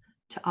brave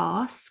to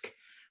ask.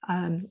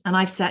 And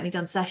I've certainly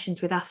done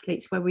sessions with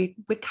athletes where we're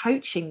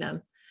coaching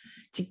them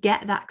to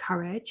get that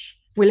courage.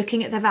 We're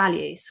looking at their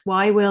values.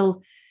 Why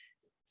will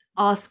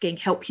asking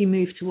help you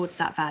move towards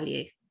that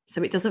value?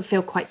 So it doesn't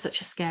feel quite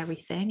such a scary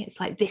thing. It's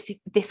like,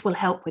 this will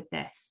help with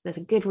this. There's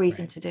a good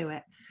reason to do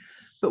it.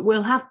 But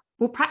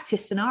we'll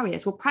practice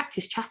scenarios. We'll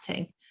practice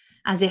chatting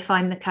as if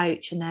I'm the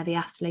coach and they're the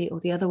athlete, or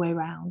the other way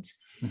around,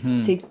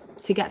 Mm-hmm.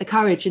 to get the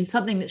courage. And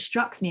something that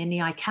struck me in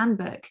the I Can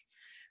book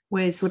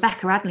was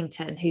Rebecca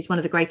Adlington, who's one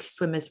of the greatest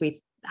swimmers we've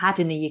had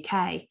in the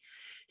UK,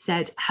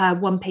 said her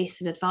one piece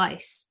of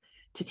advice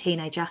to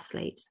teenage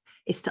athletes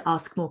is to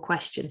ask more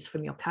questions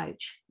from your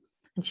coach.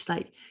 And she's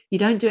like, you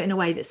don't do it in a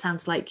way that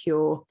sounds like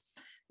you're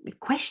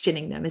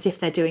questioning them as if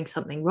they're doing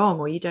something wrong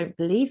or you don't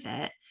believe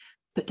it.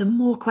 But the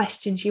more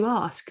questions you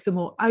ask, the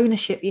more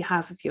ownership you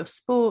have of your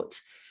sport,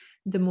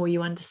 the more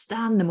you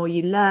understand, the more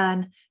you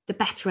learn, the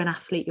better an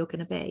athlete you're going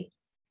to be.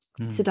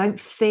 So don't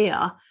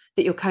fear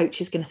that your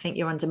coach is going to think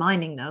you're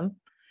undermining them.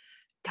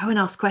 Go and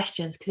ask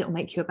questions, because it will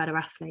make you a better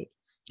athlete.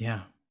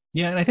 Yeah.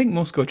 Yeah. And I think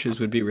most coaches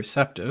would be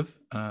receptive,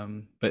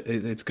 but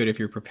it's good if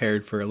you're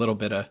prepared for a little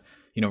bit of,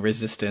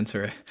 resistance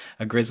or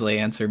a grisly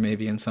answer,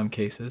 maybe in some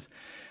cases,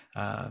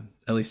 at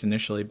least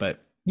initially.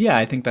 But yeah,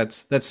 I think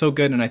that's so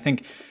good. And I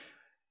think,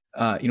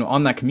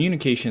 on that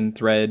communication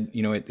thread,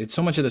 it's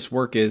so much of this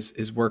work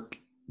is work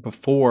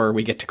before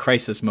we get to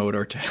crisis mode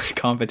or to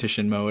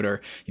competition mode,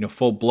 or,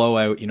 full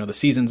blowout, the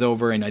season's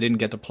over and I didn't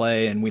get to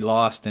play and we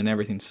lost and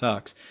everything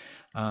sucks.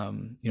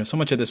 So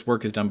much of this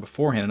work is done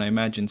beforehand. And I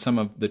imagine some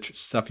of the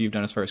stuff you've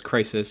done as far as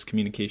crisis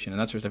communication and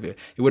that sort of stuff,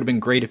 it would have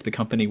been great if the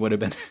company would have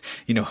been,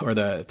 or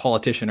the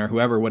politician or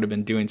whoever would have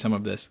been doing some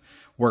of this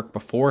work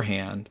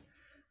beforehand,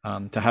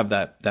 to have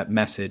that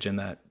message and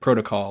that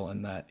protocol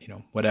and that,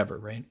 whatever,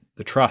 right?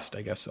 The trust,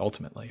 I guess,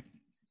 ultimately.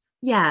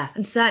 Yeah.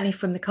 And certainly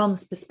from the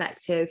comms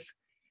perspective,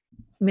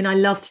 I mean, I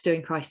loved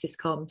doing crisis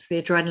comms. The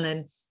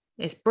adrenaline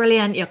is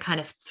brilliant. You're kind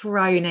of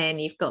thrown in.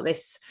 You've got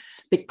this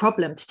big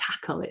problem to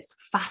tackle. It's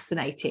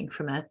fascinating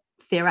from a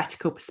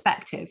theoretical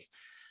perspective.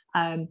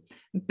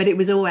 But it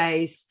was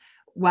always,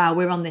 wow,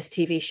 we're on this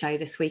TV show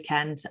this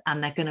weekend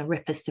and they're going to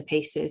rip us to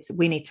pieces.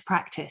 We need to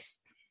practice.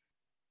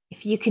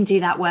 If you can do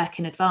that work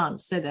in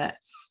advance so that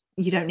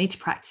you don't need to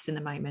practice in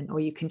the moment, or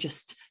you can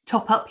just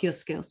top up your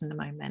skills in the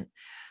moment,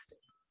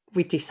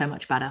 we'd do so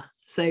much better.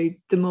 So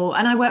the more,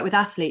 and I work with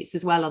athletes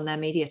as well on their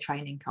media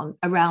training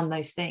around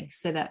those things,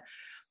 so that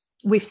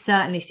we've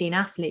certainly seen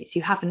athletes who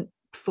haven't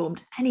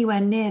performed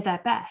anywhere near their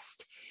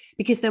best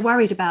because they're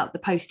worried about the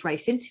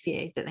post-race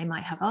interview that they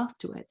might have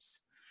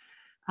afterwards,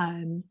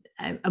 and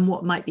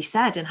what might be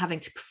said, and having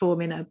to perform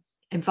in an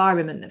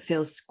environment that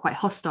feels quite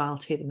hostile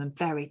to them and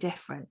very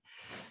different.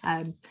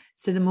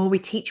 So the more we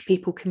teach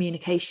people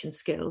communication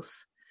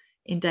skills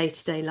in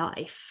day-to-day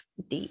life,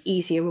 the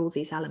easier all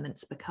these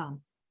elements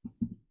become.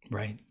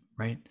 Right.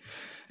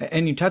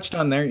 And you touched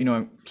on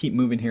there, keep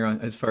moving here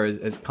on as far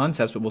as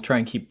concepts, but we'll try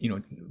and keep,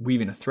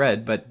 weaving a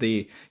thread. But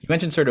you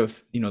mentioned sort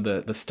of,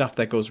 the stuff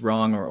that goes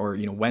wrong, or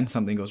when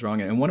something goes wrong.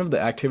 And one of the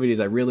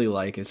activities I really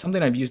like is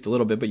something I've used a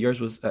little bit, but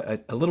yours was a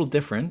little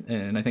different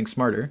and I think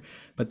smarter.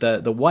 But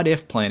the what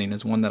if planning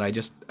is one that I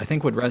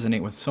think would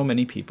resonate with so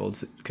many people.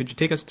 Could you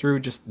take us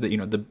through just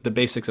the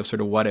basics of sort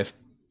of what if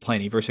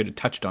planning? You've sort of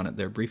touched on it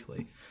there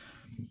briefly.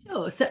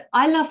 Sure. So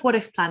I love what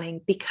if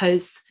planning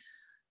because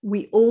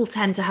we all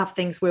tend to have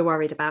things we're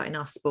worried about in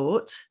our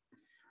sport,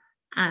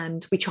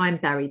 and we try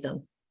and bury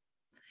them.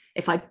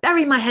 If I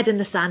bury my head in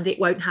the sand, it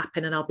won't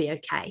happen and I'll be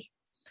okay.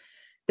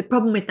 The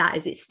problem with that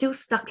is it's still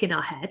stuck in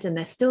our head, and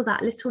there's still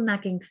that little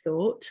nagging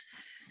thought,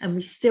 and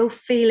we still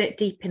feel it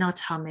deep in our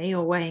tummy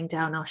or weighing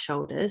down our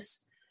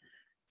shoulders.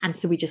 And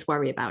so we just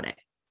worry about it,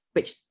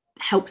 which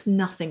helps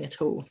nothing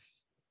at all.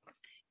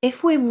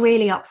 If we're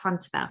really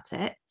upfront about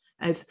it,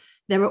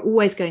 there are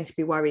always going to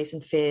be worries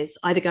and fears,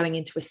 either going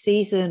into a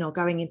season or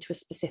going into a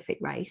specific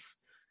race,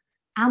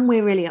 and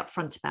we're really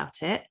upfront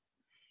about it,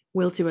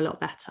 we'll do a lot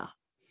better.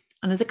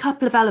 And there's a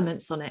couple of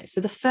elements on it.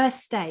 So the first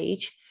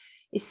stage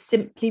is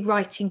simply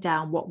writing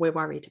down what we're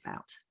worried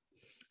about.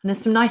 And there's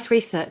some nice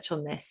research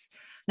on this.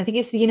 And I think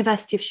it was the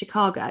University of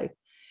Chicago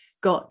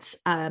got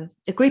a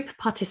group of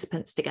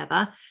participants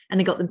together, and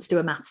they got them to do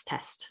a maths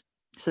test.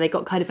 So they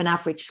got kind of an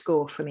average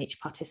score from each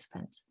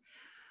participant.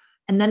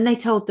 And then they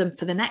told them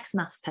for the next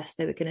maths test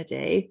they were going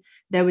to do,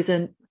 there was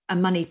a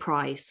money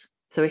prize.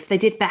 So if they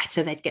did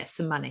better, they'd get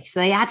some money. So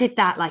they added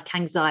that like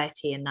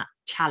anxiety and that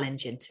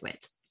challenge into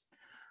it.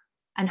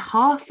 And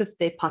half of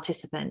the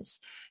participants,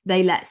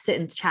 they let sit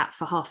and chat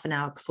for half an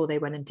hour before they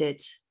went and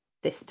did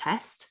this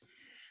test.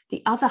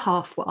 The other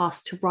half were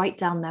asked to write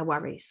down their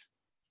worries,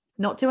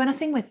 not do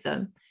anything with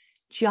them,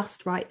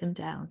 just write them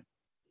down.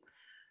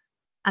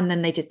 And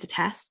then they did the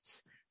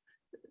tests.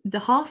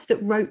 The half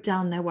that wrote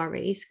down their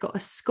worries got a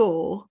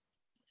score,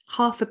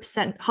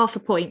 0.5 a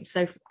point.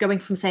 So going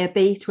from, say, a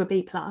B to a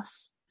B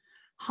plus,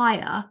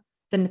 higher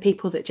than the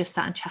people that just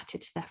sat and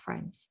chatted to their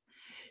friends.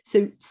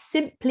 So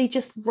simply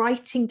just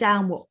writing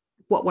down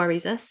what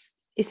worries us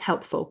is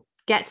helpful.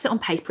 Gets it on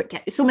paper.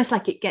 It's almost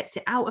like it gets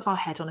it out of our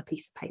head on a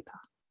piece of paper.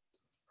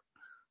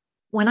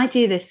 When I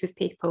do this with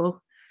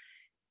people,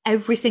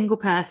 every single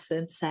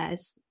person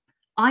says,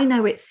 I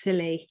know it's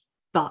silly,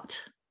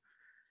 but...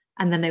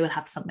 and then they will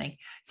have something.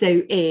 So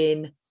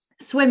in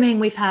swimming,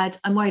 we've had,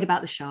 I'm worried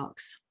about the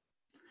sharks.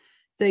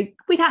 So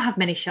we don't have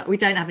many sharks. We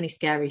don't have any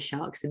scary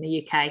sharks in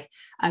the UK.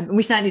 And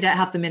we certainly don't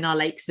have them in our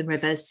lakes and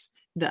rivers.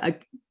 that are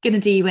going to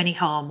do you any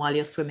harm while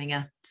you're swimming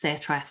say a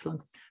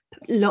triathlon.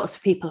 Lots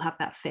of people have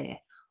that fear.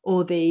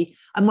 Or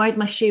I'm worried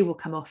my shoe will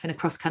come off in a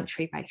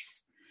cross-country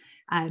race.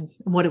 And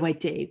what do I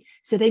do?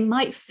 So they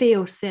might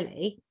feel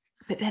silly,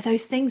 but they're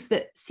those things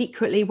that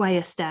secretly weigh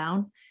us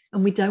down,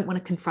 and we don't want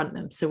to confront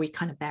them. So we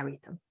kind of bury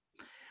them.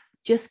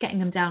 Just getting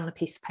them down on a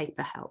piece of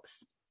paper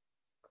helps.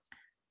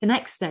 The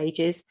next stage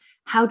is,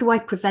 how do I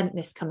prevent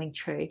this coming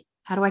true?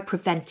 How do I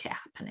prevent it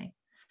happening?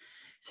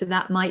 So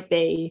that might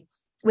be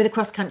with a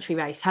cross-country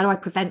race. How do I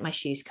prevent my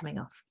shoes coming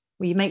off?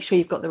 Well, you make sure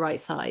you've got the right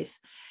size.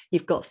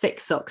 You've got thick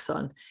socks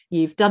on.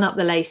 You've done up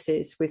the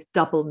laces with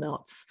double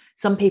knots.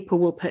 Some people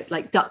will put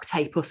like duct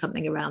tape or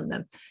something around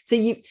them. So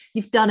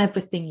you've done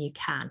everything you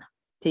can.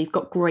 So you've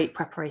got great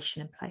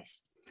preparation in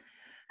place.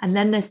 And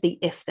then there's the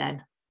if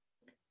then.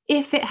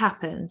 If it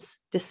happens,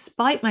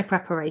 despite my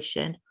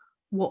preparation,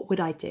 what would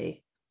I do?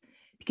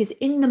 Because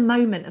in the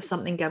moment of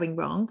something going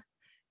wrong,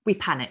 we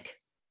panic.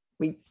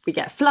 We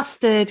get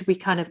flustered. We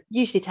kind of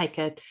usually take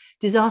a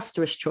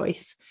disastrous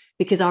choice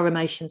because our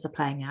emotions are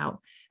playing out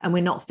and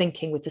we're not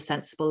thinking with the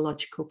sensible,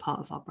 logical part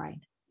of our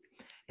brain.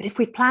 But if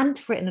we've planned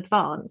for it in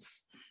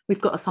advance,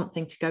 we've got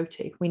something to go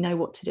to. We know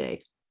what to do.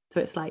 So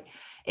it's like,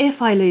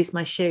 if I lose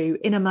my shoe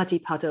in a muddy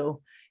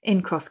puddle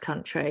in cross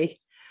country,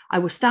 I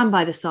will stand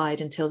by the side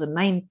until the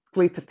main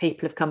group of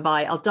people have come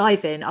by. I'll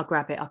dive in, I'll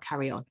grab it, I'll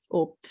carry on.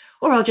 Or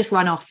I'll just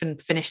run off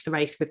and finish the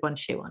race with one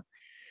shoe on.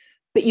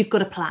 But you've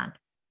got a plan.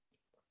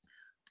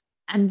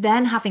 And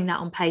then having that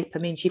on paper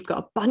means you've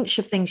got a bunch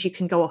of things you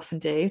can go off and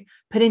do,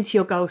 put into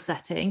your goal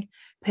setting,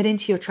 put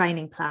into your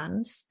training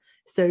plans.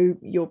 So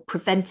you're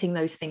preventing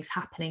those things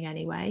happening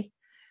anyway.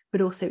 But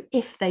also,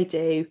 if they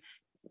do,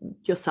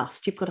 you're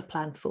sussed, you've got a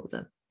plan for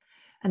them.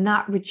 And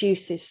that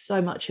reduces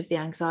so much of the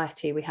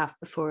anxiety we have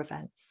before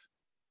events.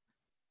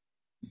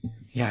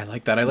 Yeah, I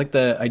like that. I like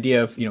the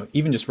idea of,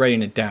 even just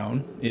writing it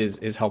down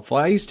is helpful.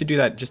 I used to do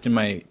that just in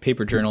my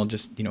paper journal,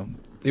 just,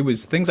 it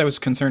was things I was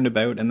concerned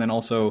about. And then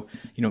also,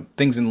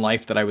 things in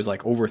life that I was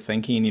like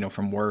overthinking,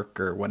 from work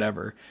or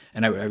whatever.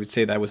 And I would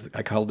say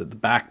I called it the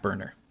back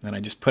burner, and I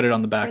just put it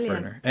on the back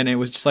burner. And it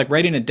was just like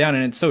writing it down.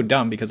 And it's so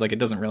dumb because like, it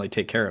doesn't really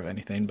take care of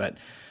anything, but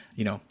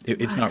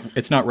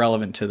it's not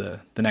relevant to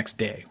the next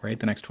day, right?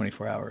 The next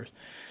 24 hours.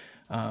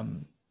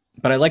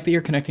 But I like that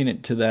you're connecting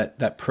it to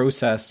that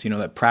process,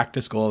 that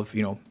practice goal of,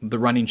 the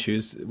running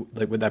shoes.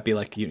 Like, would that be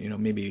like,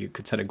 maybe you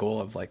could set a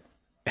goal of like,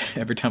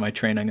 every time I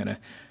train, I'm going to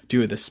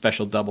do this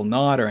special double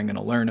knot, or I'm going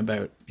to learn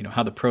about,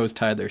 how the pros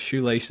tie their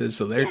shoelaces.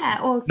 So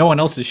no one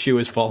else's shoe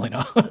is falling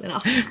off.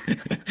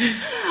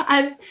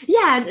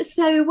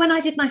 So when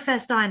I did my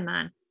first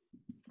Ironman,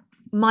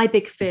 my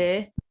big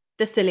fear,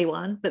 the silly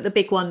one, but the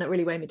big one that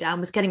really weighed me down,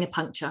 was getting a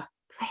puncture.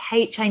 I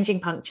hate changing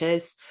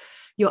punctures.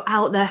 You're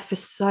out there for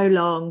so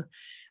long.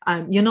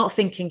 You're not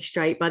thinking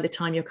straight by the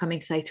time you're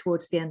coming, say,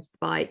 towards the end of the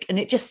bike. And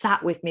it just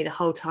sat with me the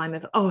whole time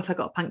of, if I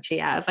got a puncture,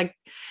 if I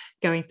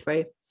going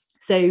through.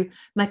 So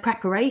my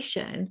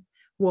preparation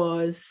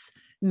was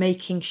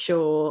making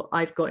sure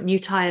I've got new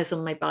tires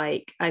on my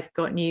bike. I've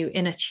got new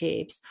inner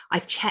tubes.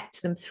 I've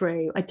checked them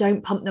through. I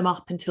don't pump them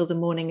up until the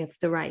morning of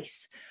the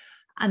race.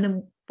 And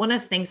then one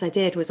of the things I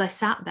did was I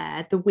sat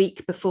there the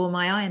week before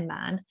my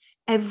Ironman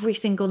every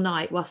single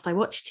night whilst I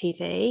watched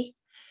TV,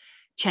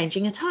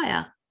 changing a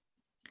tire.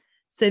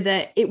 So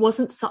that it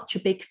wasn't such a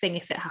big thing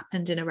if it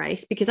happened in a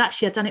race, because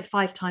actually I'd done it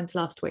 5 times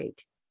last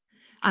week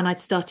and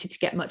I'd started to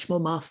get much more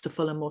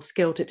masterful and more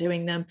skilled at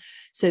doing them.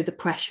 So the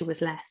pressure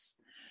was less.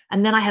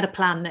 And then I had a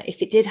plan that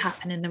if it did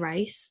happen in the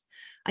race,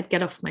 I'd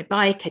get off my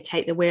bike, I'd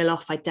take the wheel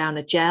off, I'd down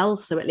a gel.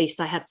 So at least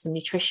I had some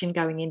nutrition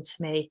going into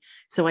me.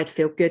 So I'd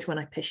feel good when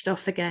I pushed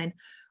off again.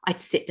 I'd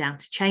sit down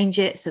to change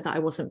it so that I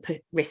wasn't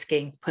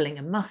risking pulling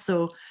a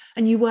muscle.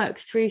 And you work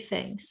through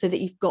things so that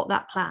you've got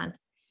that plan.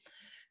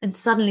 And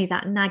suddenly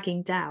that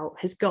nagging doubt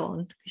has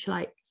gone, because you're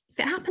like, if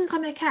it happens,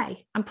 I'm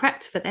okay. I'm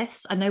prepped for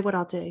this. I know what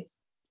I'll do.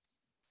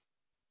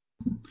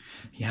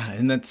 Yeah.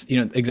 And that's,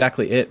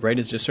 exactly it, right?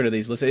 It's just sort of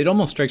these lists. It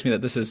almost strikes me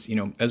that this is,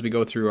 as we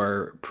go through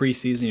our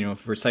preseason,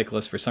 for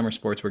cyclists, for summer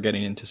sports, we're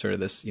getting into sort of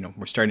this,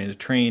 we're starting to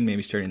train,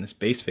 maybe starting this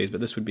base phase,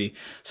 but this would be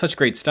such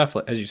great stuff.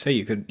 As you say,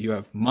 you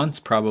have months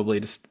probably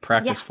to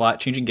practice flat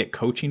changing, get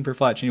coaching for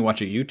flat changing,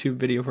 watch a YouTube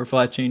video for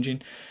flat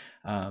changing.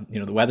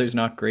 The weather's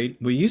not great.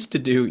 We used to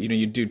do,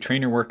 you do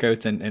trainer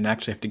workouts and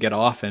actually have to get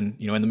off and,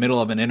 in the middle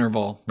of an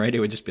interval, right? It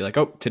would just be like,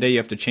 today you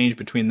have to change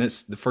between the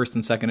first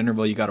and second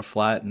interval, you got a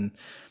flat and,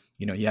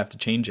 you have to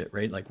change it,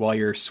 right? Like while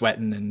you're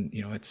sweating and,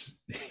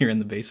 you're in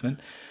the basement.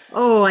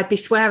 Oh, I'd be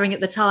swearing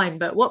at the time,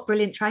 but what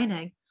brilliant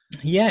training.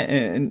 Yeah.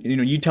 And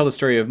you tell the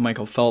story of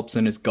Michael Phelps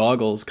and his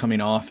goggles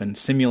coming off and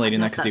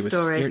simulating that because he was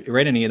scared,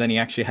 right? And then he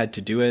actually had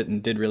to do it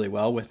and did really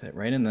well with it,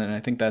 right? And then I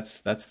think that's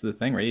the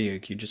thing, right? You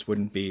just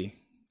wouldn't be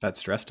that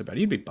stressed about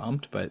it. You'd be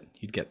bummed, but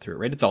you'd get through it,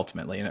 right? It's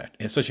ultimately,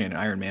 especially in an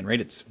Ironman, right?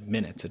 It's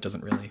minutes. It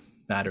doesn't really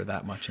matter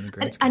that much in the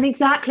grand scheme. And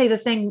exactly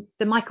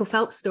the Michael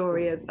Phelps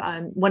story of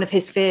one of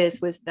his fears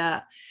was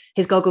that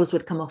his goggles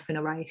would come off in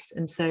a race.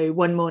 And so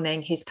one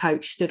morning his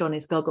coach stood on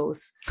his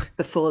goggles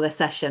before the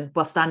session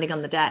while standing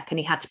on the deck, and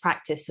he had to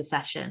practice a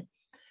session.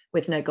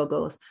 with no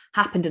goggles.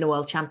 Happened in a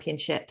world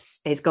championships,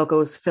 his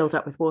goggles filled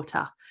up with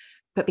water,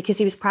 but because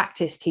he was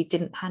practiced, he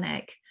didn't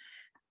panic,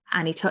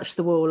 and he touched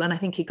the wall, and I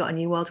think he got a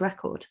new world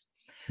record.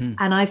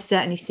 And I've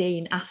certainly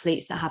seen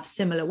athletes that have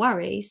similar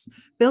worries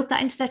build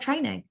that into their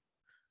training.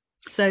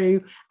 So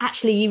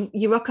actually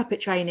you rock up at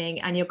training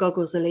and your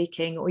goggles are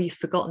leaking, or you've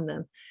forgotten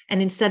them,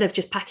 and instead of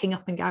just packing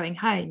up and going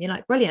home, you're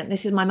like, brilliant,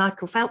 this is my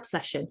Michael Phelps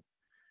session.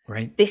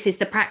 Right. This is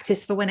the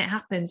practice for when it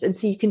happens. And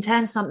so you can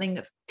turn something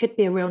that could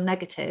be a real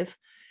negative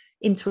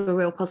into a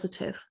real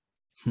positive.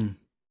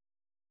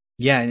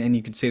 Yeah, and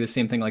you could say the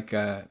same thing, like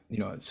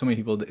so many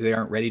people, they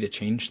aren't ready to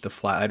change the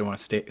flat. I don't want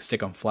to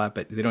stick on flat,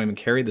 but they don't even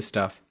carry the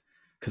stuff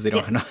because they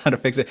don't know how to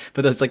fix it.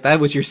 But it's like, that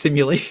was your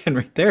simulation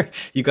right there.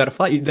 You got a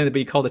flat, then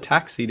you called a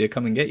taxi to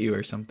come and get you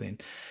or something,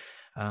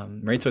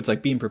 right? So it's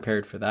like being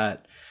prepared for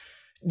that.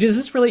 Does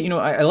this relate?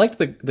 I liked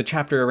the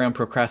chapter around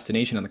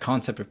procrastination and the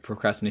concept of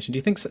procrastination. Do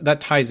you think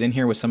that ties in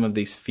here with some of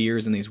these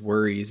fears and these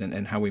worries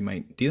and how we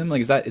might do them?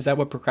 Like, is that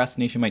what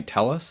procrastination might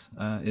tell us?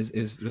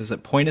 Does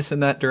it point us in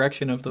that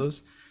direction of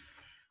those?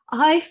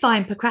 I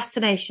find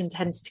procrastination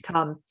tends to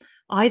come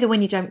either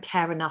when you don't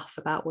care enough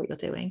about what you're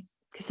doing,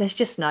 because there's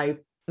just no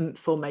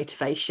full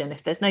motivation.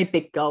 If there's no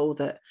big goal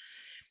that,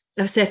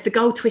 so if the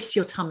goal twists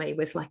your tummy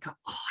with like, I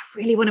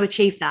really want to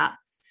achieve that.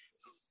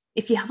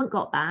 If you haven't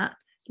got that,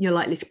 you're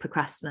likely to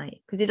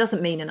procrastinate because it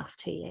doesn't mean enough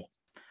to you.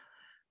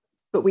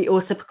 But we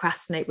also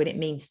procrastinate when it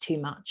means too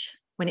much,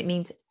 when it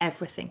means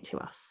everything to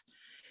us.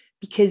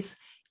 Because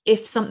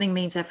if something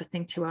means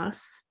everything to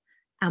us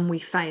and we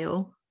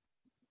fail,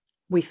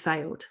 we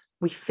failed.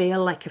 We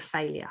feel like a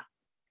failure.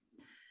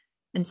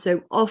 And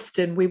so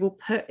often we will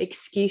put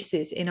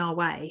excuses in our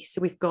way.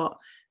 So we've got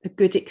a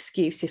good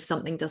excuse if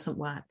something doesn't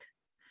work.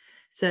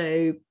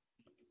 So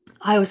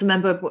I always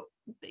remember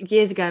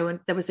years ago when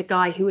there was a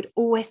guy who would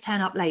always turn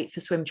up late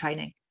for swim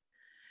training.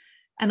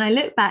 And I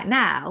look back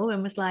now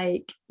and was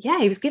like, yeah,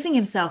 he was giving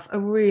himself a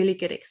really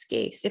good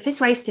excuse. If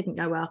his race didn't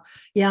go well,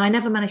 I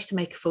never managed to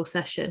make a full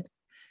session.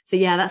 So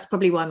that's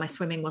probably why my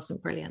swimming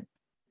wasn't brilliant.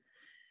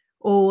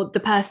 Or the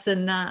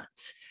person that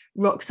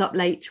rocks up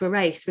late to a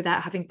race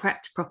without having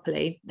prepped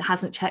properly,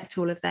 hasn't checked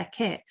all of their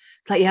kit.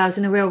 It's like, I was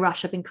in a real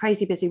rush. I've been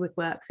crazy busy with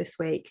work this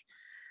week.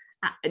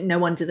 No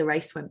wonder the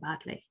race went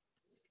badly.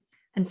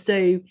 And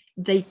so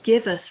they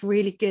give us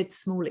really good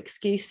small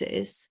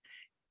excuses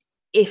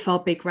if our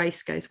big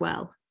race goes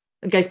well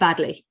and goes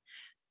badly.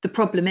 The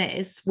problem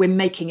is we're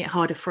making it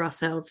harder for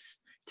ourselves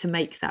to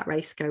make that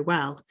race go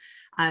well.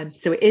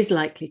 So it is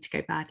likely to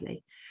go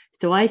badly.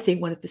 So I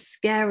think one of the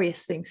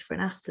scariest things for an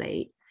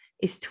athlete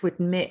is to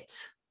admit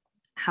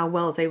how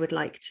well they would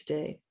like to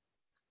do.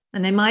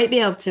 And they might be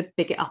able to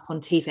big it up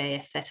on TV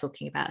if they're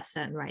talking about a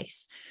certain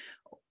race.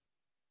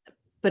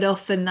 But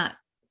often that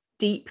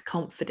deep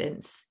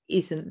confidence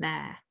isn't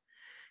there.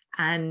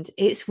 And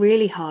it's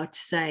really hard to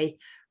say,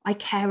 I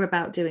care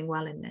about doing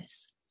well in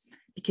this.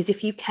 Because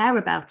if you care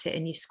about it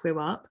and you screw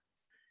up,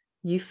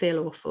 you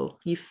feel awful.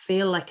 You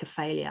feel like a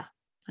failure.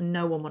 And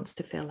no one wants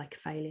to feel like a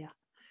failure.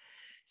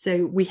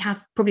 So we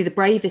have probably the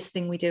bravest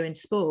thing we do in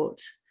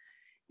sport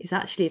is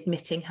actually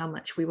admitting how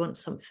much we want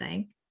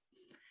something.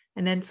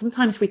 And then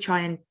sometimes we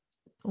try and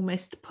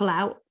almost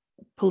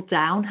pull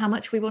down how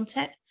much we want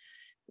it.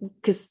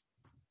 Because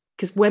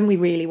when we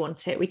really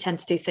want it, we tend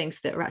to do things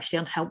that are actually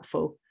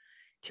unhelpful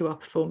to our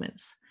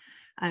performance.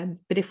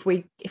 But if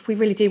we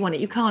really do want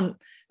it, you can't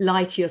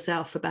lie to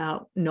yourself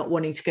about not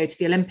wanting to go to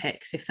the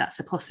Olympics if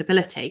that's a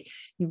possibility.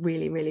 You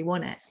really, really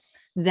want it.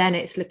 Then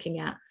it's looking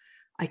at,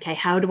 okay,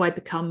 how do I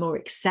become more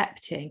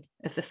accepting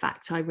of the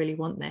fact I really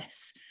want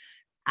this?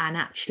 And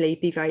actually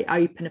be very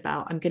open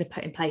about, I'm going to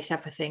put in place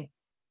everything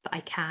that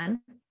I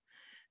can.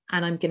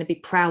 And I'm going to be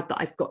proud that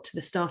I've got to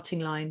the starting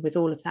line with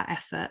all of that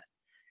effort,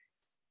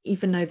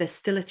 even though there's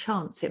still a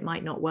chance it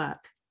might not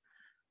work.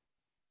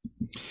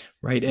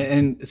 Right.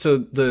 And so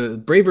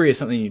the bravery is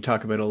something you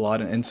talk about a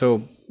lot. And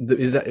so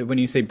is that, when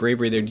you say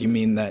bravery there, do you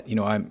mean that,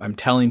 I'm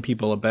telling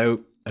people about,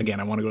 again,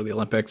 I want to go to the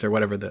Olympics or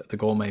whatever the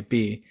goal might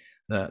be,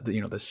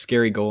 the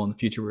scary goal in the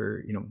future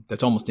where,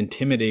 that's almost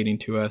intimidating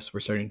to us.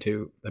 We're starting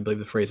to, I believe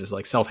the phrase is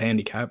like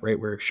self-handicap, right?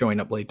 We're showing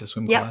up late to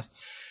swim class.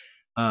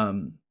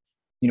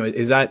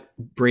 Is that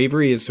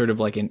bravery is sort of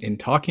like in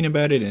talking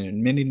about it and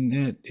admitting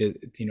it,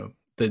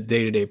 the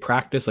day-to-day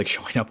practice, like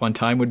showing up on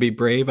time would be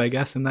brave, I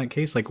guess, in that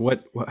case. Like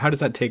how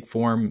does that take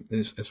form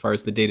as far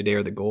as the day-to-day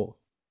or the goal?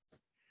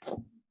 So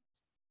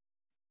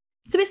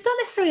it's not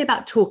necessarily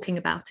about talking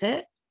about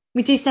it.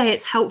 We do say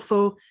it's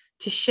helpful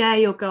to share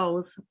your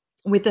goals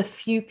with a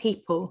few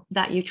people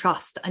that you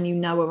trust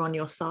and are on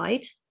your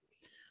side.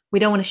 We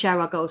don't want to share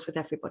our goals with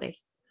everybody.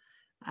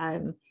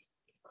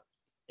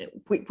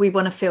 We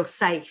want to feel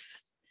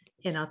safe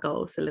in our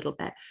goals a little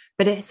bit,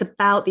 but it's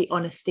about the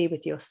honesty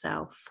with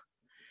yourself.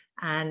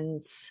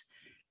 And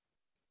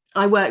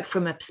I work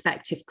from a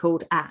perspective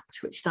called ACT,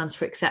 which stands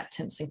for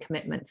acceptance and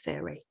commitment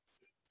theory.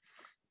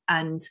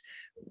 And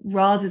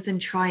rather than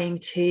trying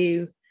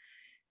to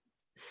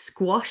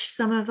squash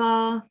some of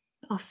our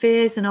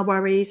fears and our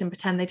worries and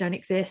pretend they don't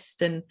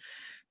exist and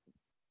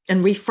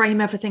and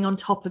reframe everything on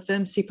top of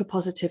them super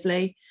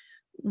positively,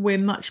 we're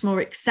much more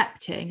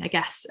accepting, I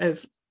guess,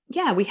 of,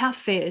 yeah, we have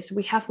fears,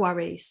 we have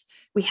worries,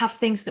 we have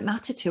things that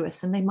matter to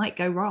us, and they might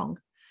go wrong.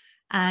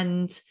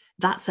 And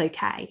that's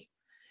okay.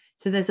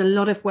 So there's a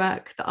lot of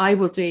work that I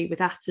will do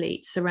with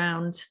athletes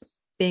around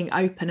being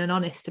open and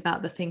honest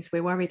about the things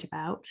we're worried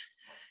about,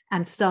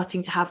 and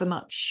starting to have a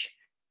much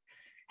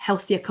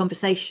healthier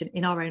conversation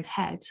in our own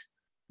head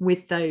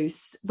with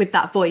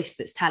that voice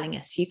that's telling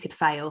us you could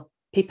fail,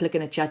 people are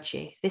going to judge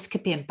you, this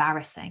could be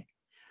embarrassing.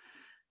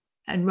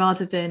 And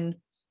rather than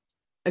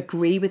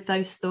agree with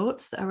those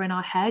thoughts that are in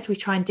our head, we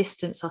try and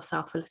distance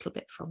ourselves a little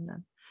bit from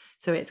them.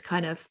 So it's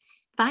kind of,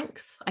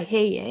 thanks, I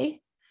hear you,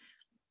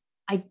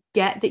 I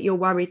get that you're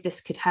worried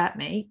this could hurt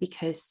me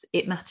because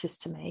it matters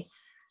to me.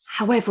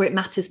 However, it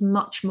matters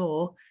much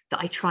more that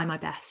I try my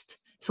best.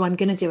 So I'm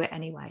going to do it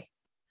anyway.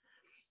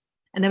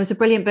 And there was a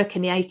brilliant book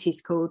in the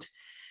 80s called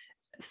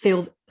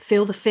Feel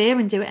the Fear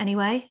and Do It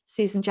Anyway,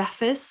 Susan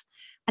Jeffers.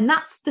 And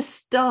that's the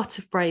start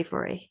of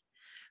bravery.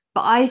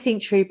 But I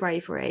think true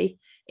bravery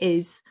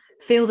is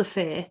feel the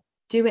fear,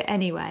 do it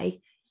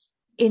anyway,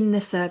 in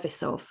the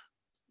service of.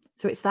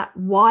 So it's that,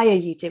 why are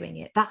you doing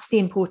it? That's the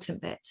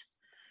important bit.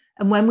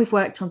 And when we've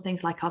worked on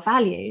things like our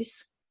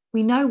values,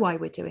 we know why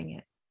we're doing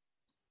it.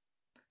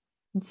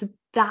 And so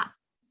that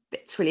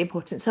bit's really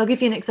important. So I'll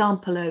give you an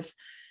example of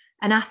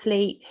an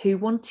athlete who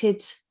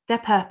wanted their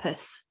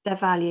purpose, their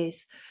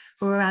values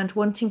were around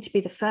wanting to be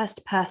the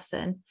first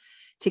person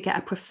to get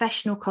a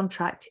professional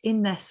contract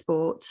in their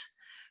sport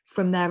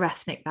from their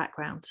ethnic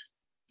background,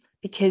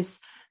 because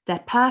their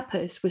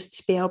purpose was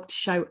to be able to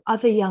show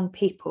other young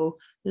people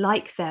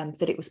like them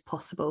that it was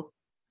possible,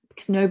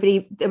 because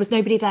there was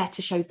nobody there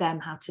to show them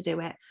how to do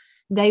it.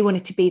 They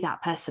wanted to be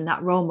that person,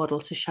 that role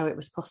model, to show it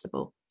was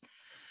possible.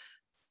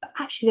 But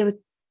actually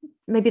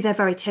maybe they're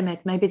very timid,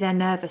 maybe they're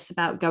nervous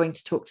about going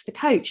to talk to the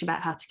coach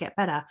about how to get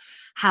better,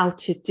 how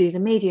to do the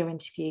media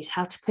interviews,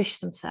 how to push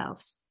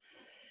themselves.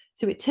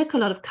 So it took a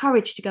lot of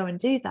courage to go and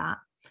do that,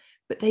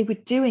 but they were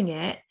doing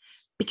it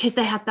because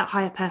they had that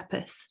higher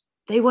purpose.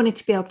 They wanted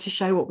to be able to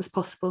show what was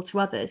possible to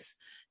others,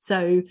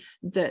 so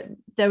that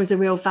there was a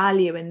real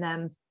value in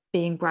them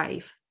being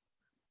brave.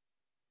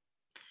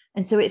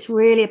 And so it's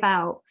really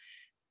about,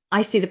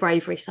 I see the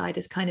bravery side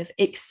as kind of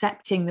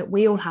accepting that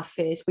we all have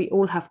fears, we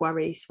all have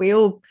worries, we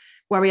all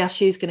worry our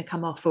shoe's going to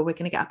come off, or we're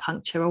going to get a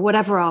puncture, or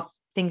whatever our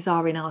things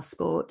are in our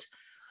sport.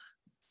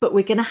 But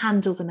we're going to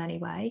handle them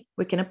anyway.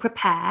 We're going to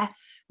prepare,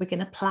 we're going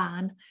to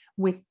plan,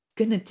 we're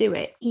going to do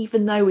it,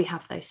 even though we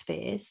have those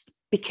fears,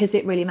 because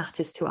it really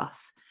matters to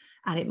us.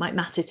 And it might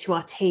matter to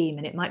our team,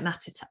 and it might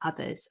matter to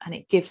others, and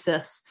it gives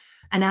us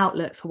an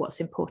outlet for what's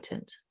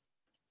important.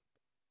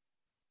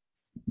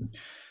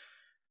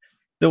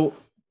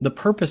 The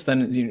purpose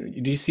then,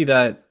 do you see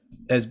that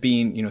as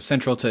being,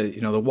 central to,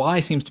 the why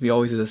seems to be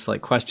always this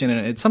like question,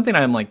 and it's something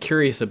I'm like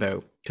curious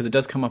about because it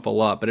does come up a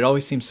lot, but it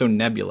always seems so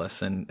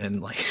nebulous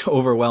and like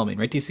overwhelming,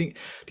 right? Do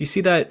you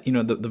see that,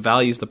 the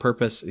values, the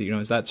purpose,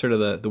 is that sort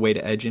of the way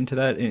to edge into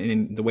that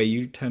in the way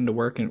you tend to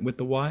work with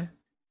the why?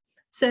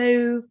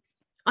 So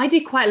I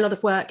do quite a lot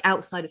of work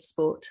outside of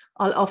sport.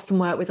 I'll often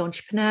work with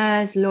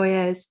entrepreneurs,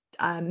 lawyers,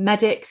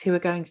 medics who are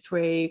going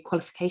through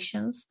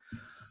qualifications.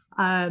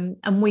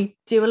 And we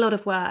do a lot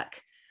of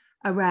work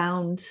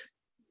around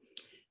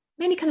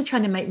mainly kind of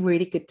trying to make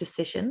really good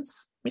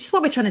decisions, which is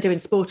what we're trying to do in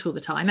sport all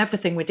the time.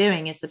 Everything we're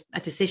doing is a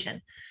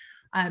decision.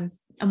 And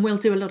we'll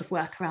do a lot of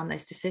work around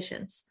those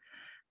decisions.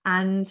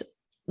 And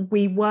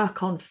we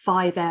work on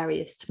 5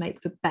 areas to make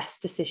the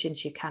best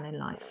decisions you can in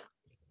life.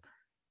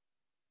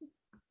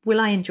 Will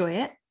I enjoy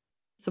it?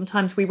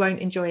 Sometimes we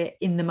won't enjoy it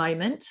in the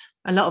moment.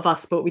 A lot of our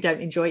sport we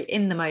don't enjoy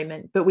in the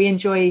moment, but we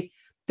enjoy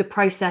the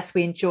process.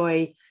 We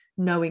enjoy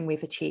knowing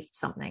we've achieved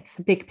something. It's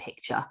a big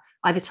picture,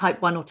 either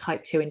type 1 or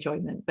type 2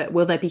 enjoyment, but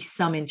will there be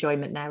some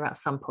enjoyment there at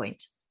some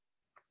point?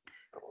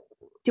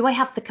 Do I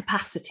have the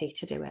capacity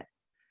to do it?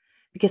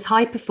 Because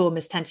high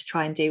performers tend to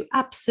try and do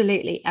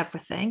absolutely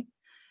everything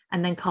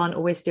and then can't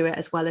always do it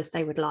as well as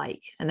they would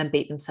like, and then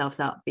beat themselves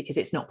up because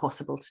it's not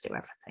possible to do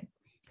everything.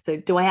 So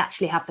do I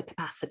actually have the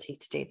capacity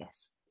to do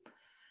this?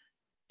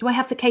 Do I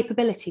have the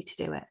capability to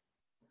do it?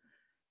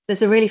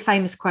 There's a really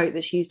famous quote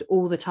that's used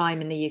all the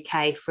time in the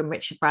UK from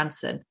Richard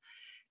Branson,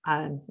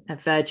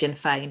 of Virgin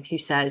fame, who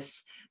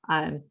says,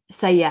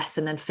 say yes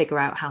and then figure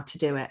out how to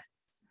do it.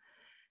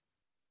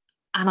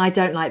 And I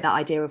don't like that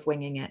idea of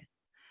winging it.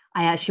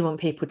 I actually want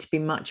people to be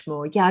much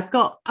more,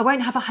 I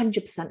won't have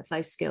 100% of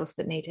those skills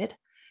that needed,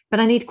 but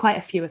I need quite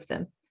a few of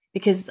them,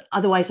 because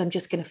otherwise I'm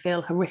just going to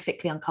feel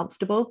horrifically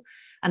uncomfortable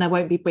and I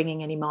won't be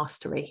bringing any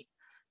mastery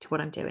to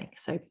what I'm doing.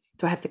 So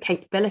do I have the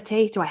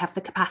capability? Do I have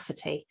the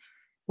capacity?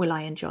 Will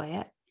I enjoy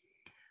it?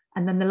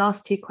 And then the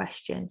last 2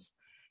 questions,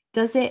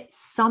 does it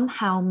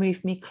somehow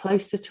move me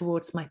closer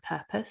towards my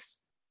purpose?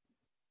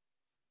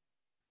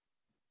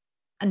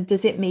 And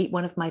does it meet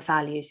one of my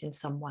values in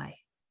some way?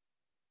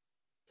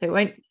 So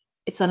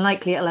it's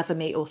unlikely it'll ever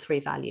meet all 3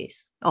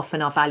 values.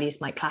 Often our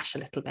values might clash a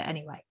little bit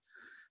anyway.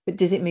 But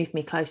does it move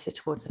me closer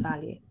towards a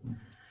value?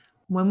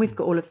 When we've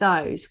got all of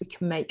those, we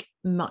can make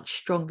much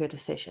stronger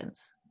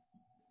decisions.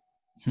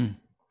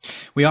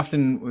 We have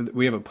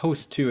a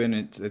post too, and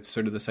it's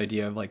sort of this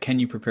idea of like, can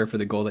you prepare for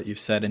the goal that you've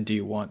set, and do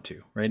you want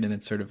to, right? And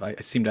it's sort of, I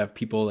seem to have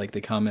people like, they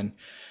come and,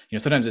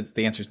 sometimes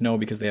the answer is no,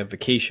 because they have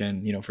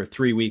vacation, for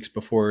 3 weeks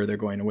before they're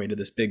going away to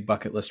this big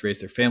bucket list race.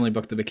 Their family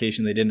booked the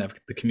vacation. They didn't have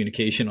the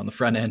communication on the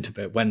front end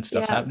about when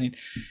stuff's happening,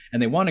 and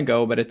they want to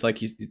go, but it's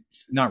like,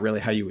 it's not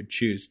really how you would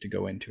choose to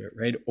go into it,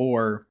 right?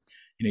 Or,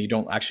 you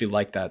don't actually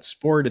like that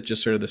sport. It's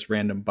just sort of this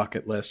random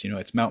bucket list,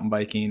 it's mountain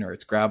biking or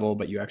it's gravel,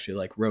 but you actually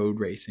like road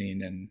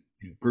racing and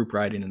group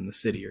riding in the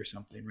city or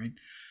something, right?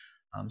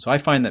 So I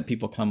find that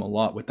people come a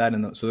lot with that.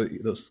 And so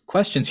those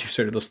questions,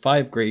 those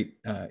 5 great,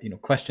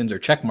 questions or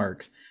check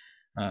marks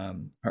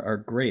are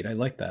great. I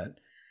like that.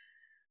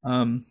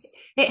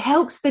 It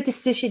helps the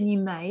decision you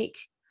make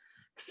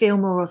feel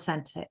more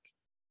authentic.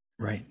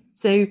 Right.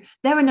 So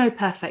there are no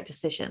perfect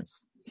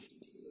decisions,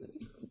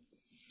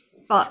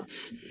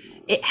 but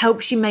it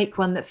helps you make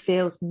one that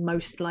feels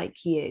most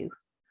like you.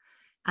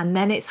 And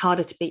then it's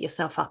harder to beat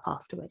yourself up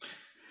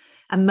afterwards.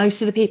 And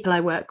most of the people I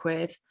work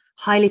with,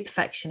 highly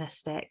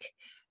perfectionistic,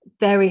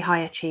 very high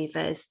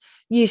achievers,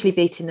 usually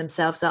beating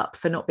themselves up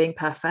for not being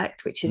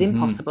perfect, which is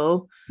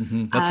impossible.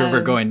 That's where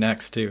we're going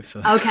next too.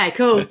 So. Okay,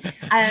 cool.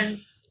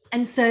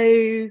 And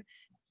so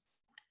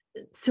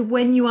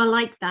when you are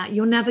like that,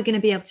 you're never going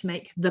to be able to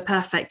make the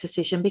perfect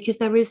decision, because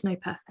there is no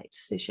perfect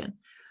decision.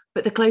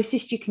 But the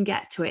closest you can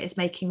get to it is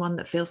making one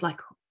that feels like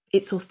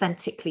it's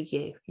authentically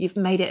you. You've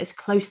made it as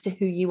close to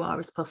who you are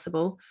as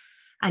possible,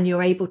 and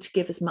you're able to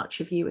give as much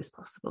of you as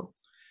possible.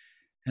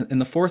 And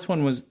the fourth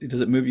one was,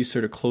 does it move you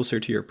sort of closer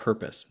to your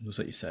purpose, was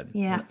what you said.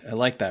 Yeah. And I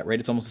like that, right?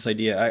 It's almost this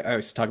idea. I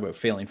always talk about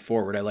failing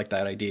forward. I like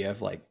that idea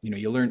of like,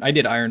 you learn, I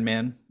did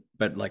Ironman,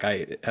 but like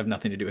I have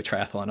nothing to do with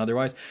triathlon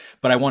otherwise,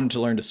 but I wanted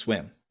to learn to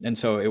swim. And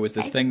so it was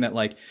this thing that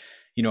like,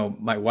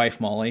 my wife,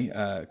 Molly,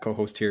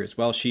 co-host here as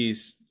well,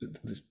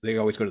 they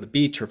always go to the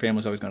beach. Her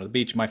family's always gone to the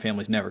beach. My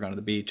family's never gone to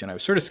the beach. And I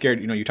was sort of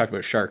scared, you talked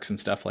about sharks and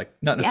stuff, like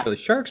not necessarily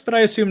sharks, but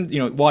I assumed,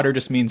 water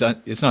just means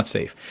it's not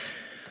safe.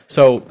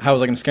 So how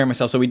was I going to scare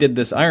myself? So we did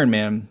this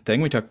Ironman thing.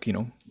 We took,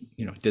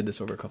 did this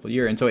over a couple of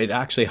years. And so it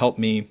actually helped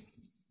me.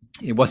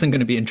 It wasn't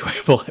going to be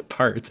enjoyable at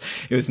parts.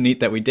 It was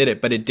neat that we did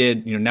it, but it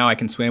did, now I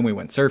can swim. We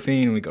went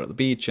surfing and we go to the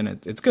beach, and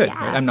it's good.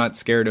 Right? I'm not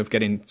scared of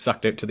getting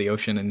sucked out to the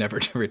ocean and never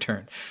to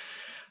return.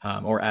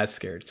 Or as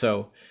scared.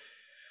 So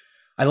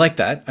I like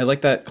that. I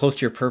like that close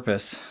to your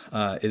purpose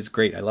is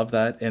great. I love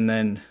that. And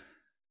then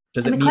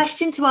the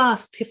question to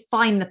ask to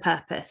find the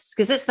purpose,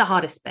 because it's the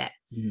hardest bit.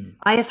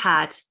 I have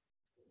had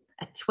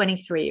a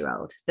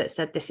 23-year-old that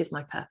said, this is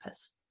my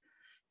purpose.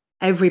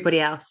 Everybody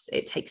else,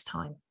 it takes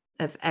time,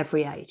 of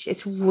every age.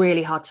 It's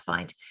really hard to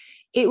find.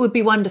 It would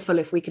be wonderful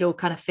if we could all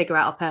kind of figure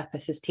out our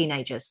purpose as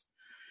teenagers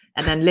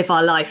and then live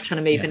our life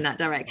trying to move in that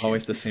direction.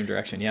 Always the same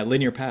direction. Yeah.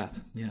 Linear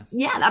path.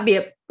 Yeah, that'd be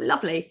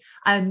lovely.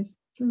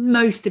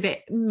 Most of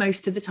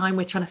the time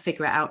we're trying to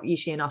figure it out,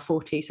 usually in our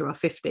 40s or our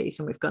 50s.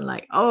 And we've gone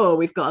like, oh,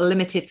 we've got a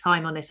limited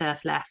time on this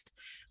earth left.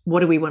 What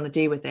do we want to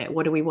do with it?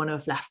 What do we want to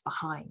have left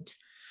behind?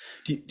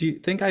 Do you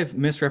think I've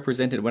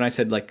misrepresented when I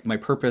said like my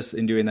purpose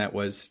in doing that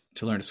was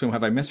to learn to swim?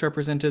 Have I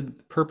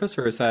misrepresented purpose,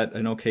 or is that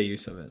an okay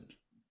use of it?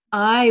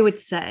 I would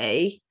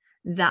say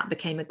that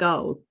became a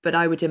goal, but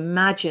I would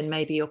imagine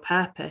maybe your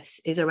purpose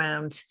is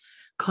around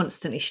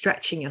constantly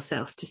stretching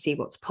yourself to see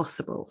what's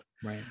possible,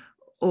 right?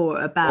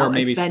 Or about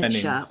maybe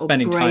adventure,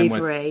 spending or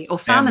bravery, or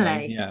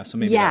family. Yeah, so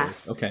maybe that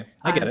is, okay,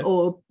 I get it.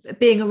 Or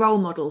being a role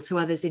model to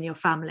others in your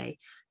family,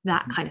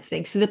 that kind of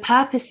thing. So the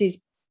purpose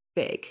is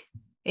big.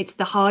 It's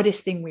the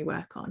hardest thing we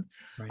work on.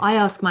 Right. I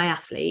ask my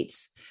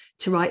athletes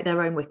to write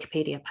their own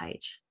Wikipedia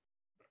page.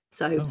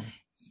 So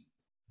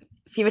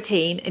if you're a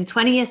teen, in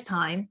 20 years'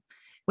 time,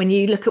 when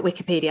you look at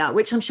Wikipedia,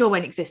 which I'm sure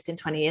won't exist in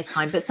 20 years'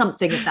 time, but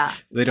something of that.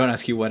 They don't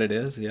ask you what it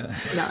is, yeah.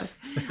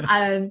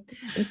 No.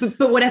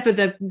 But whatever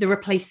the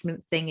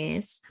replacement thing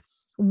is,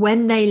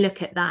 when they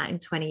look at that in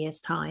 20 years'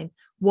 time,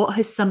 what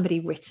has somebody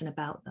written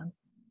about them?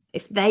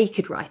 If they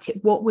could write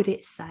it, what would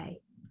it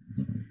say?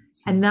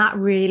 And that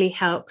really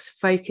helps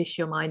focus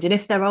your mind. And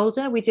if they're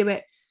older, we do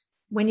it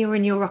when you're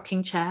in your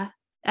rocking chair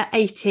at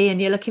 80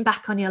 and you're looking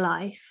back on your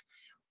life.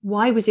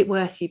 Why was it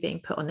worth you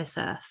being put on this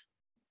earth?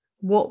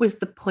 What was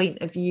the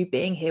point of you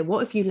being here?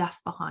 What have you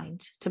left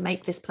behind to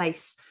make this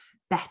place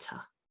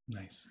better?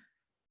 Nice.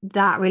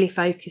 That really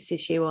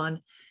focuses you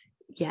on,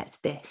 it's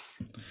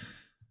this.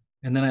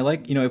 And then I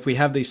like, if we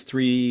have these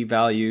 3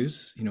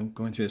 values,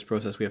 going through this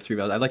process, we have 3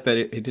 values. I like that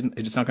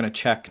it's not going to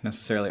check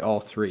necessarily all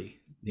 3.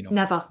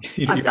 Never.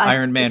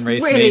 Ironman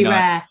race really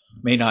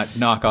may not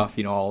knock off,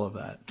 all of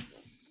that.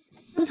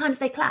 Sometimes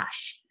they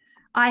clash.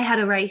 I had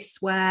a race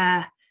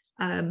where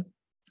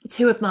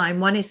 2 of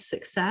mine, one is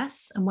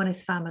success and one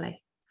is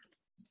family.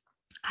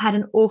 I had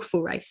an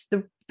awful race.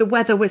 The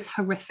weather was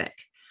horrific.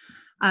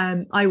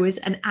 I was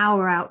an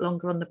hour out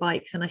longer on the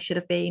bike than I should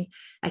have been.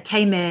 I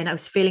came in, I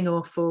was feeling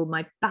awful.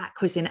 My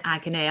back was in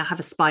agony. I have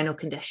a spinal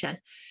condition.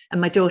 And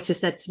my daughter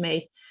said to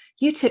me,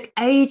 "You took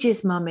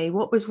ages, Mummy.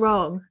 What was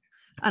wrong?"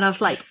 And I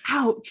was like,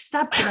 ouch,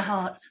 stabbed to the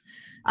heart.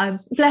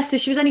 Bless her,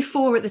 she was only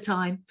 4 at the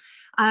time.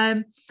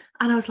 And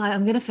I was like,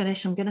 I'm going to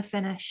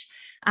finish.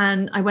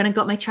 And I went and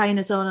got my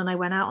trainers on and I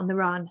went out on the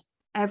run.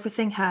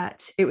 Everything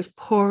hurt. It was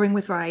pouring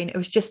with rain. It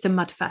was just a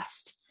mud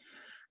fest.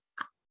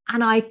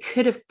 And I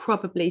could have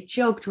probably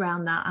jogged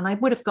around that and I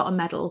would have got a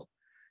medal.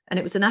 And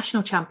it was the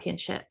national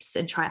championships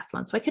in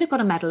triathlon. So I could have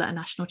got a medal at a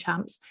national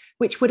champs,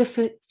 which would have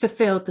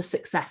fulfilled the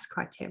success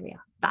criteria.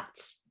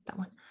 That's that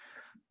one.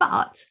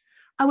 But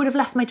I would have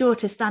left my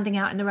daughter standing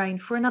out in the rain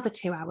for another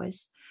 2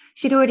 hours.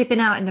 She'd already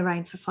been out in the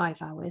rain for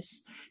 5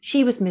 hours.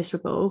 She was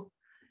miserable.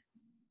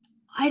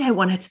 I don't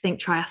want her to think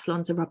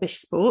triathlon's a rubbish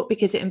sport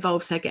because it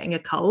involves her getting a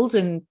cold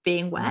and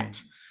being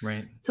wet.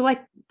 Right. So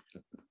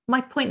my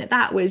point at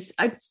that was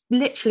I was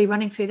literally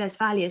running through those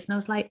values and I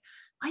was like,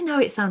 I know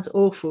it sounds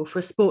awful for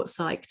a sports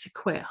psych to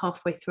quit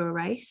halfway through a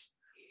race,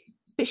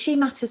 but she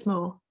matters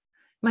more.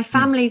 My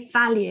family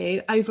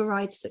value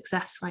overrides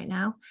success right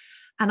now.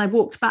 And I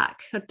walked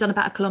back. I'd done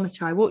about 1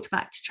 kilometre. I walked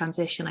back to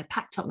transition. I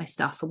packed up my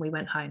stuff and we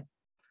went home.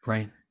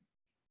 Right.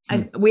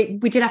 And we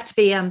did have to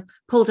be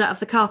pulled out of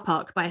the car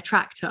park by a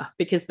tractor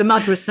because the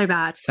mud was so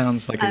bad.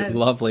 Sounds like a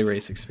lovely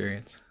race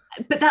experience.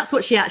 But that's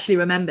what she actually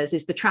remembers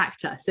is the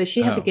tractor. So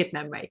she has a good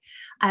memory.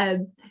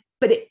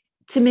 But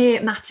to me,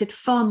 it mattered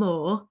far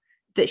more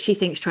that she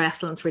thinks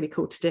triathlon's really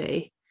cool to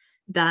do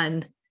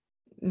than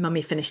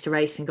mummy finished a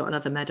race and got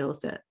another medal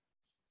that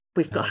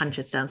we've got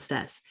hundreds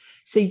downstairs.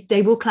 So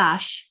they will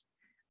clash,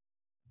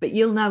 but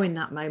you'll know in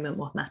that moment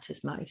what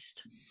matters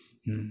most.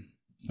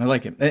 I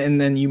like it.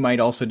 And then you might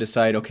also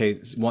decide, okay,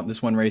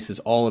 this one race is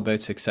all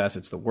about success.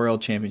 It's the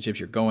world championships.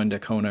 You're going to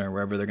Kona or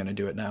wherever they're going to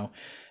do it now.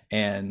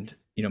 And,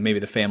 maybe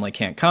the family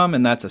can't come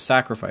and that's a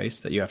sacrifice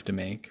that you have to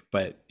make,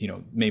 but,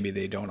 maybe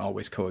they don't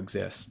always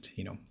coexist.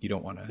 You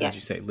don't want to, as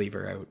you say, leave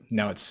her out.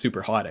 Now it's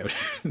super hot out,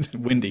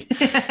 windy.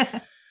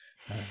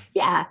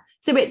 Yeah.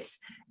 So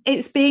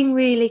it's being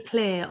really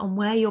clear on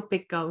where your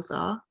big goals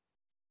are.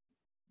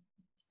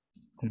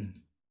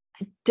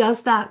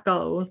 Does that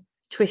goal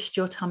twist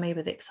your tummy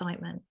with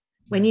excitement?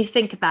 When you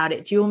think about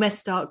it, do you almost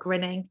start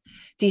grinning?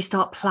 Do you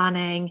start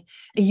planning?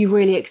 Are you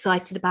really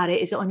excited about it?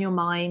 Is it on your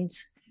mind?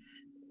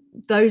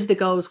 Those are the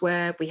goals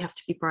where we have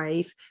to be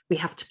brave. We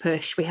have to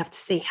push. We have to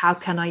see, how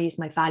can I use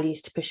my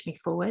values to push me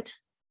forward?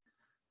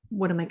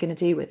 What am I going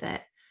to do with it?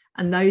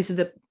 And those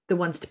are the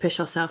ones to push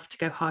ourselves to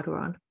go harder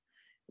on.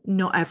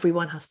 Not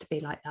everyone has to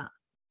be like that.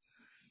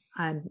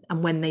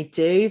 And when they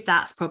do,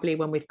 that's probably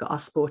when we've got our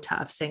sport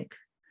out of sync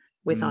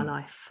with our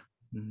life.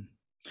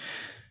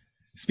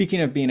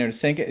 Speaking of being out of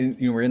sync,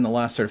 we're in the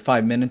last sort of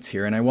 5 minutes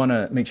here, and I want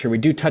to make sure we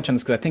do touch on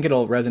this because I think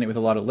it'll resonate with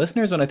a lot of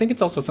listeners. And I think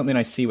it's also something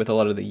I see with a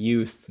lot of the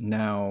youth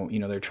now.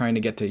 They're trying to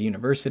get to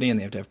university and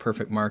they have to have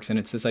perfect marks. And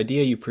it's this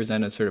idea you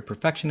present as sort of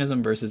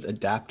perfectionism versus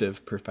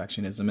adaptive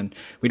perfectionism. And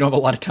we don't have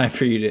a lot of time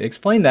for you to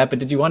explain that, but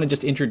did you want to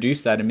just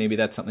introduce that? And maybe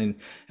that's something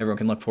everyone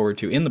can look forward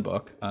to in the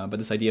book. But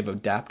this idea of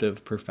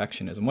adaptive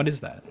perfectionism, what is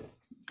that?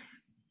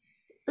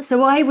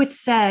 So I would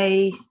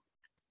say,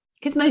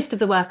 because most of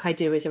the work I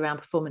do is around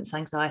performance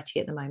anxiety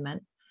at the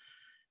moment,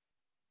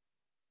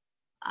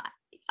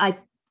 I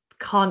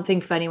can't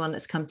think of anyone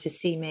that's come to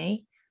see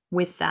me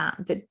with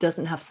that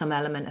doesn't have some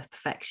element of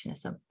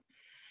perfectionism,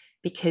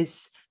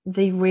 because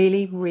they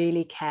really,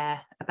 really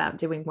care about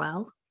doing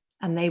well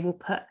and they will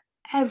put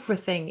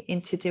everything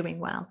into doing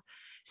well.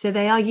 So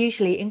they are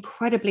usually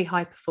incredibly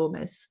high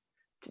performers.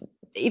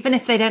 Even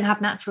if they don't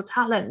have natural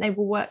talent, they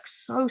will work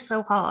so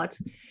hard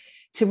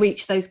to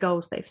reach those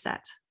goals they've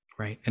set.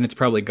 Right. And it's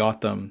probably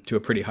got them to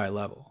a pretty high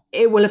level.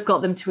 It will have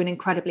got them to an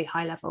incredibly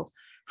high level.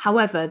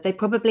 However, they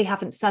probably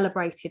haven't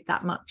celebrated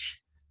that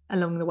much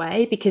along the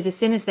way, because as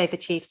soon as they've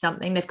achieved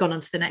something, they've gone on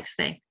to the next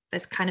thing.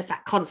 There's kind of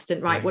that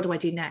constant, right, what do I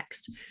do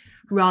next?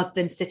 Rather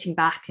than sitting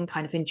back and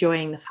kind of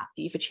enjoying the fact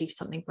that you've achieved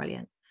something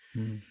brilliant.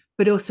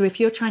 But also, if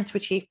you're trying to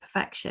achieve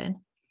perfection,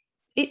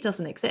 it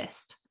doesn't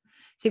exist.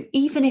 So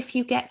even if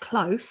you get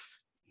close,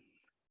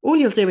 all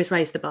you'll do is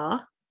raise the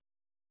bar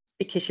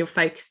because you're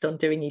focused on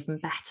doing even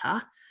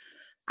better.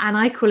 And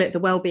I call it the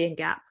well-being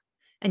gap.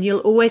 And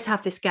you'll always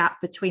have this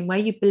gap between where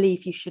you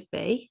believe you should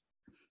be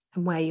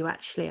and where you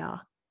actually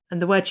are.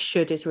 And the word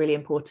should is really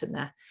important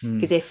there,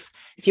 because if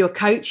you're a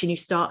coach and you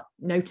start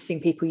noticing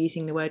people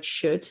using the word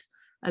should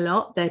a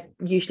lot, they're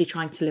usually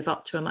trying to live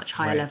up to a much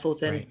higher level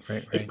than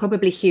is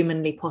probably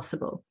humanly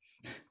possible.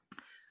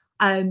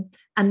 And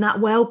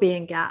that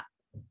well-being gap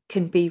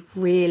can be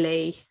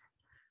really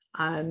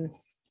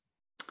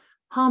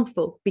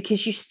harmful,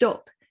 because you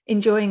stop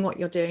enjoying what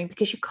you're doing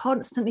because you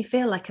constantly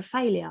feel like a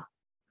failure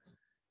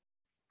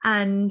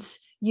and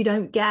you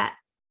don't get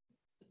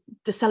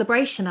the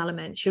celebration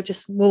elements. You're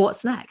just, well,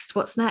 what's next?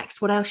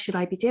 What else should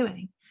I be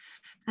doing?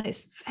 And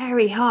it's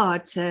very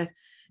hard to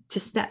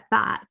step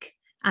back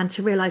and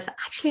to realize that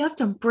actually I've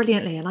done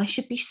brilliantly and I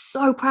should be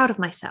so proud of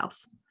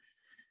myself.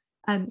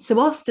 So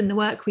often the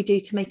work we do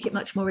to make it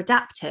much more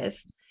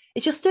adaptive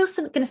is you're still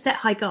going to set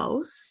high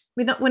goals.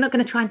 We're not going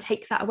to try and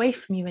take that away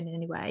from you in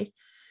any way,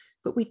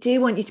 but we do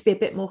want you to be a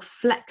bit more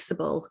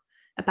flexible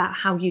about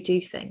how you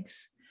do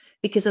things,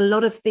 because a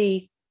lot of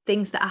the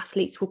things that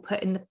athletes will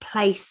put in the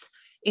place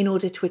in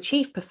order to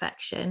achieve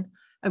perfection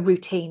are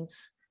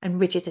routines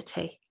and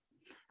rigidity.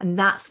 And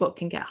that's what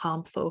can get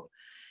harmful.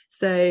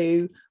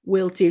 So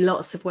we'll do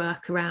lots of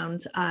work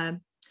around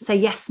say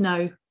yes,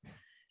 no.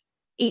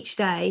 Each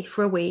day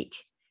for a week,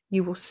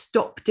 you will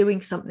stop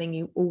doing something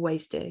you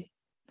always do.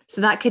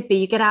 So that could be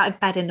you get out of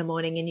bed in the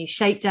morning and you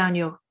shake down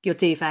your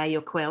duvet,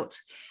 your quilt,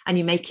 and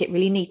you make it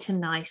really neat and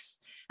nice.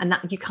 And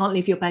that you can't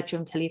leave your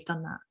bedroom until you've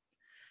done that.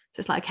 So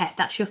it's like, okay, if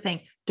that's your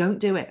thing, don't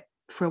do it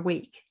for a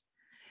week.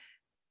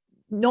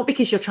 Not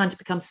because you're trying to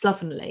become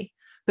slovenly,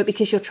 but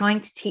because you're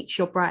trying to teach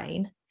your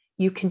brain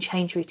you can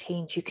change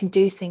routines. You can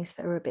do things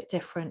that are a bit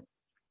different.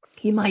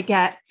 You might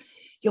get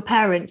your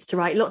parents to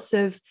write lots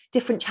of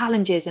different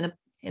challenges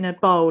in a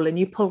bowl, and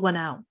you pull one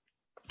out.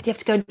 You have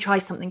to go and try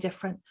something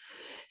different.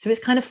 So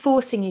it's kind of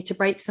forcing you to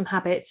break some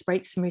habits,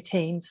 break some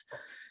routines.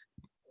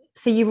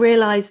 So you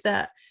realize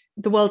that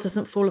the world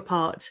doesn't fall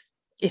apart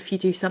if you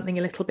do something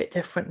a little bit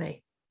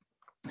differently.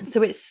 And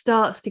so it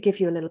starts to give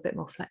you a little bit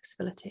more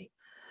flexibility.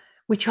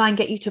 We try and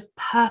get you to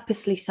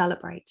purposely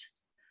celebrate.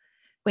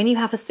 When you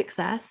have a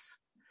success,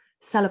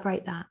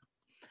 celebrate that.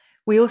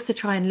 We also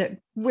try and look,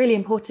 really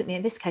importantly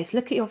in this case,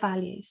 look at your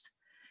values.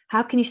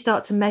 How can you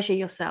start to measure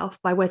yourself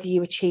by whether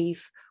you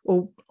achieve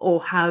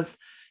or have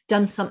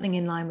done something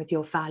in line with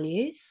your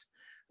values,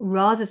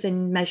 rather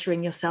than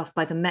measuring yourself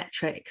by the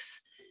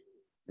metrics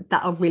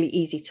that are really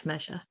easy to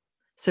measure?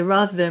 So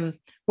rather than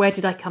where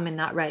did I come in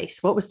that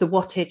race? What was the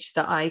wattage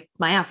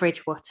my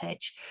average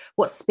wattage?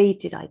 What speed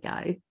did I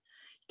go? You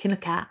can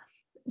look at,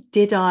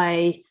 did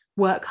I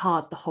work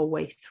hard the whole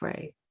way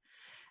through?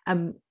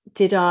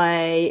 Did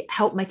I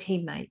help my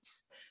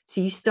teammates?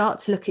 So you start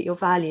to look at your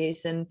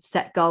values and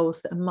set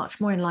goals that are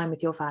much more in line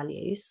with your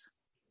values.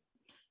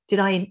 Did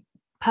I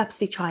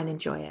purposely try and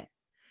enjoy it,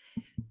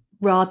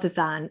 rather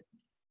than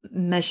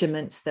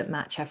measurements that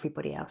match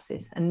everybody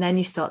else's? And then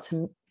you start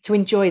to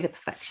enjoy the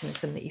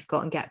perfectionism that you've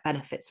got and get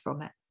benefits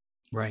from it.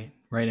 Right.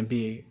 And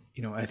be,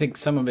 I think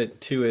some of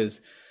it too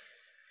is,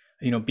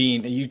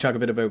 you talk a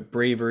bit about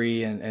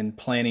bravery and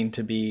planning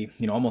to be,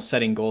 almost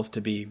setting goals to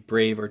be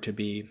brave, or to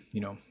be,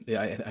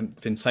 I've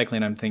been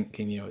cycling. I'm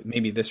thinking,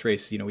 maybe this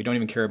race, we don't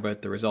even care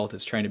about the result.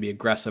 It's trying to be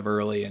aggressive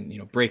early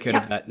and, break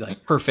out of that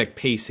like perfect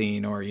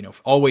pacing, or,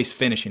 always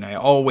finishing. I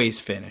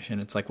always finish. And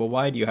it's like, well,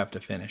 why do you have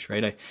to finish?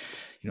 Right.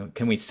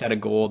 Can we set a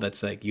goal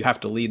that's like, you have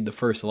to lead the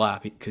first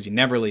lap, because you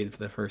never lead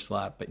the first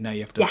lap, but now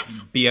you have to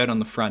be out on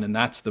the front. And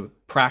that's the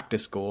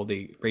practice goal,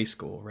 the race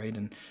goal. Right.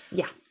 And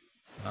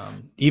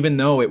even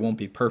though it won't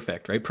be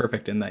perfect, right?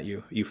 Perfect in that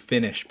you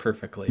finish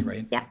perfectly,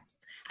 right? Yeah.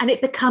 And it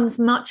becomes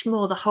much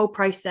more, the whole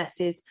process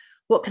is,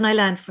 what can I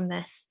learn from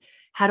this?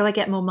 How do I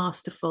get more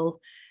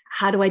masterful?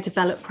 How do I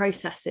develop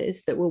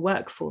processes that will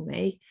work for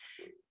me?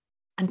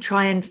 And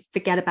try and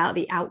forget about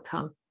the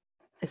outcome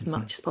as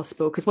much as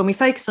possible. Because when we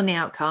focus on the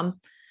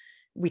outcome,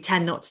 we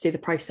tend not to do the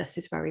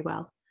processes very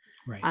well.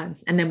 Right.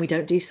 And then we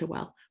don't do so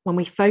well. When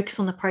we focus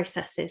on the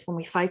processes, when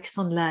we focus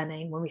on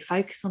learning, when we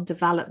focus on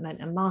development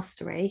and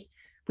mastery,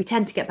 we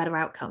tend to get better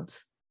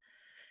outcomes.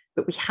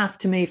 But we have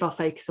to move our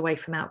focus away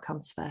from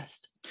outcomes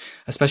first.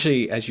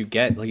 Especially as you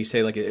get, like you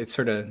say, like it's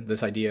sort of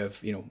this idea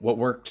of, what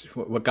worked,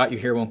 what got you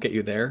here won't get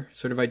you there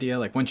sort of idea.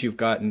 Like once you've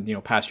gotten,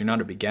 past, you're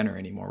not a beginner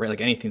anymore, right? Like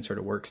anything sort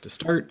of works to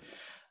start.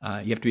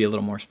 You have to be a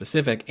little more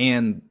specific,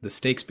 and the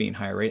stakes being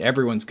higher, right?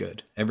 Everyone's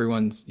good.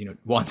 Everyone's,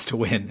 wants to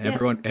win. Yeah.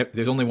 Everyone,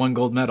 there's only one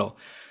gold medal.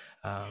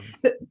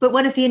 But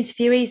one of the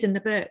interviewees in the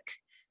book,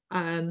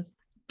 I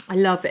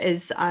love,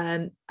 is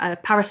a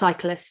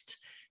paracyclist,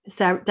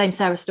 Dame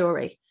Sarah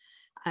Story.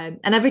 And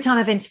every time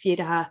I've interviewed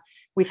her,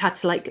 we've had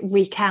to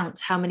recount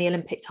how many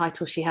Olympic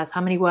titles she has,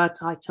 how many world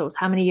titles,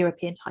 how many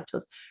European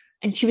titles.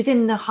 And she was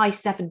in the high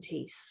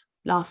 70s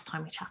last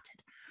time we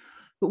chatted.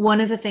 But one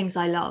of the things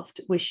I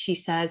loved was she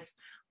says,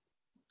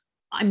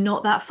 I'm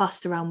not that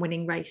fussed around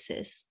winning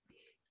races.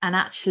 And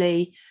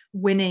actually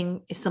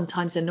winning is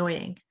sometimes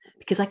annoying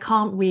because I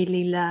can't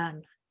really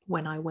learn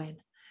when I win.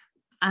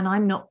 And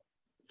I'm not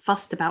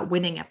fussed about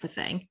winning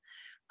everything.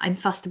 I'm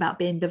fussed about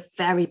being the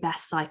very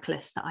best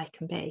cyclist that I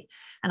can be.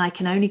 And I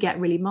can only get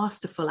really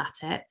masterful at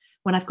it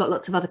when I've got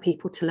lots of other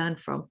people to learn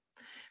from,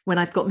 when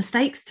I've got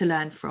mistakes to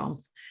learn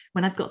from,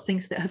 when I've got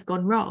things that have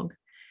gone wrong.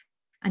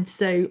 And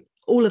so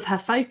all of her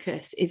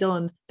focus is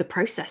on the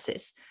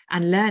processes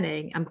and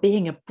learning and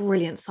being a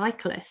brilliant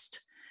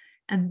cyclist.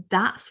 And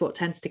that's what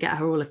tends to get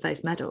her all of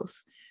those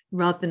medals,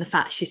 rather than the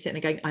fact she's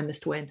sitting there going, I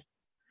must win.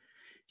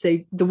 So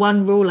the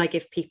one rule I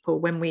give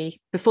people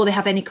before they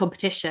have any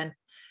competition,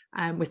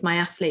 with my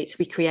athletes,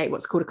 we create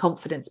what's called a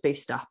confidence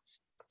booster.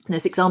 And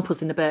there's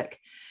examples in the book,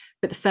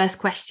 but the first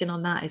question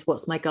on that is,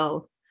 what's my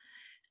goal?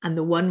 And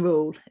the one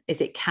rule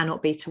is, it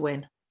cannot be to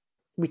win.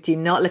 We do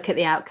not look at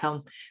the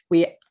outcome.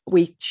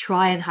 We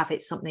try and have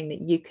it something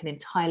that you can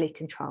entirely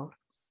control.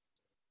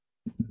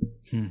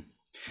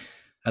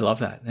 I love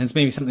that. And it's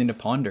maybe something to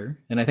ponder.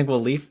 And I think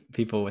we'll leave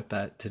people with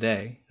that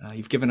today.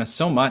 You've given us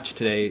so much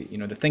today,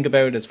 to think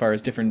about as far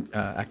as different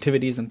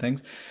activities and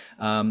things.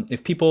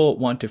 If people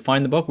want to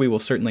find the book, we will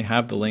certainly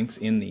have the links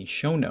in the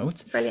show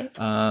notes. Brilliant.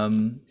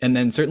 And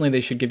then certainly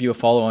they should give you a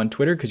follow on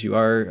Twitter, because you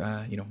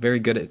are, very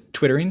good at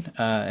Twittering.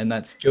 And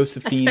that's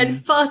Josephine. I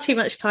spend far too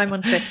much time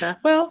on Twitter.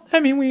 Well, I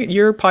mean,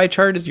 your pie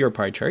chart is your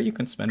pie chart. You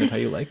can spend it how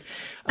you like.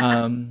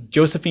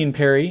 Josephine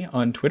Perry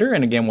on Twitter.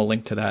 And again, we'll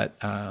link to that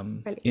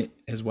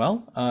as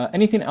well.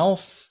 Anything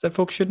else that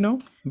folks should know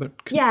about?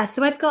 Yeah,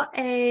 so I've got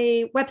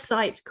a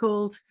website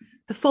called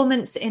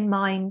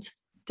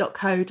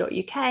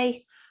performanceinmind.co.uk,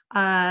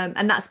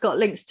 and that's got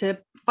links to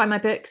buy my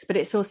books, but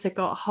it's also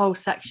got a whole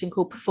section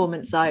called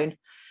Performance Zone,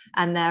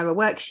 and there are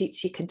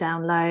worksheets you can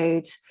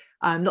download.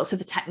 Lots of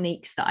the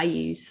techniques that I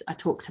use are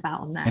talked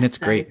about on there. And it's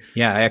great.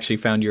 Yeah, I actually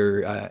found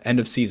your end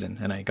of season,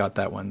 and I got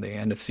that one. The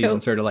end of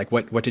season sort of like,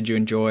 what did you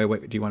enjoy?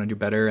 What do you want to do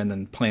better? And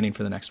then planning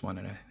for the next one.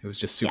 And it was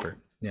just super.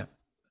 Yeah.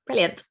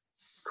 Brilliant.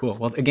 Cool.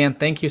 Well, again,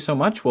 thank you so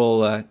much.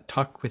 We'll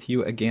talk with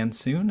you again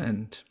soon,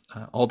 and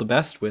all the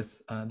best with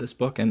this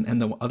book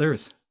and the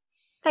others.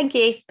 Thank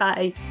you.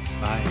 Bye.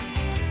 Bye.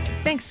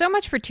 Thanks so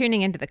much for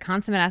tuning into the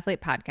Consummate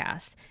Athlete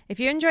podcast. If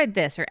you enjoyed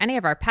this or any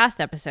of our past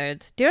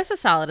episodes, do us a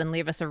solid and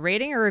leave us a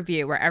rating or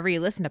review wherever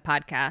you listen to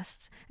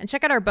podcasts. And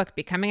check out our book,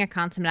 Becoming a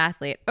Consummate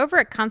Athlete, over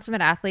at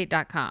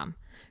consummateathlete.com.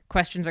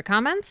 Questions or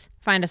comments?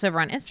 Find us over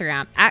on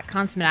Instagram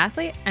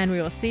 @consummateathlete, and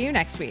we will see you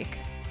next week.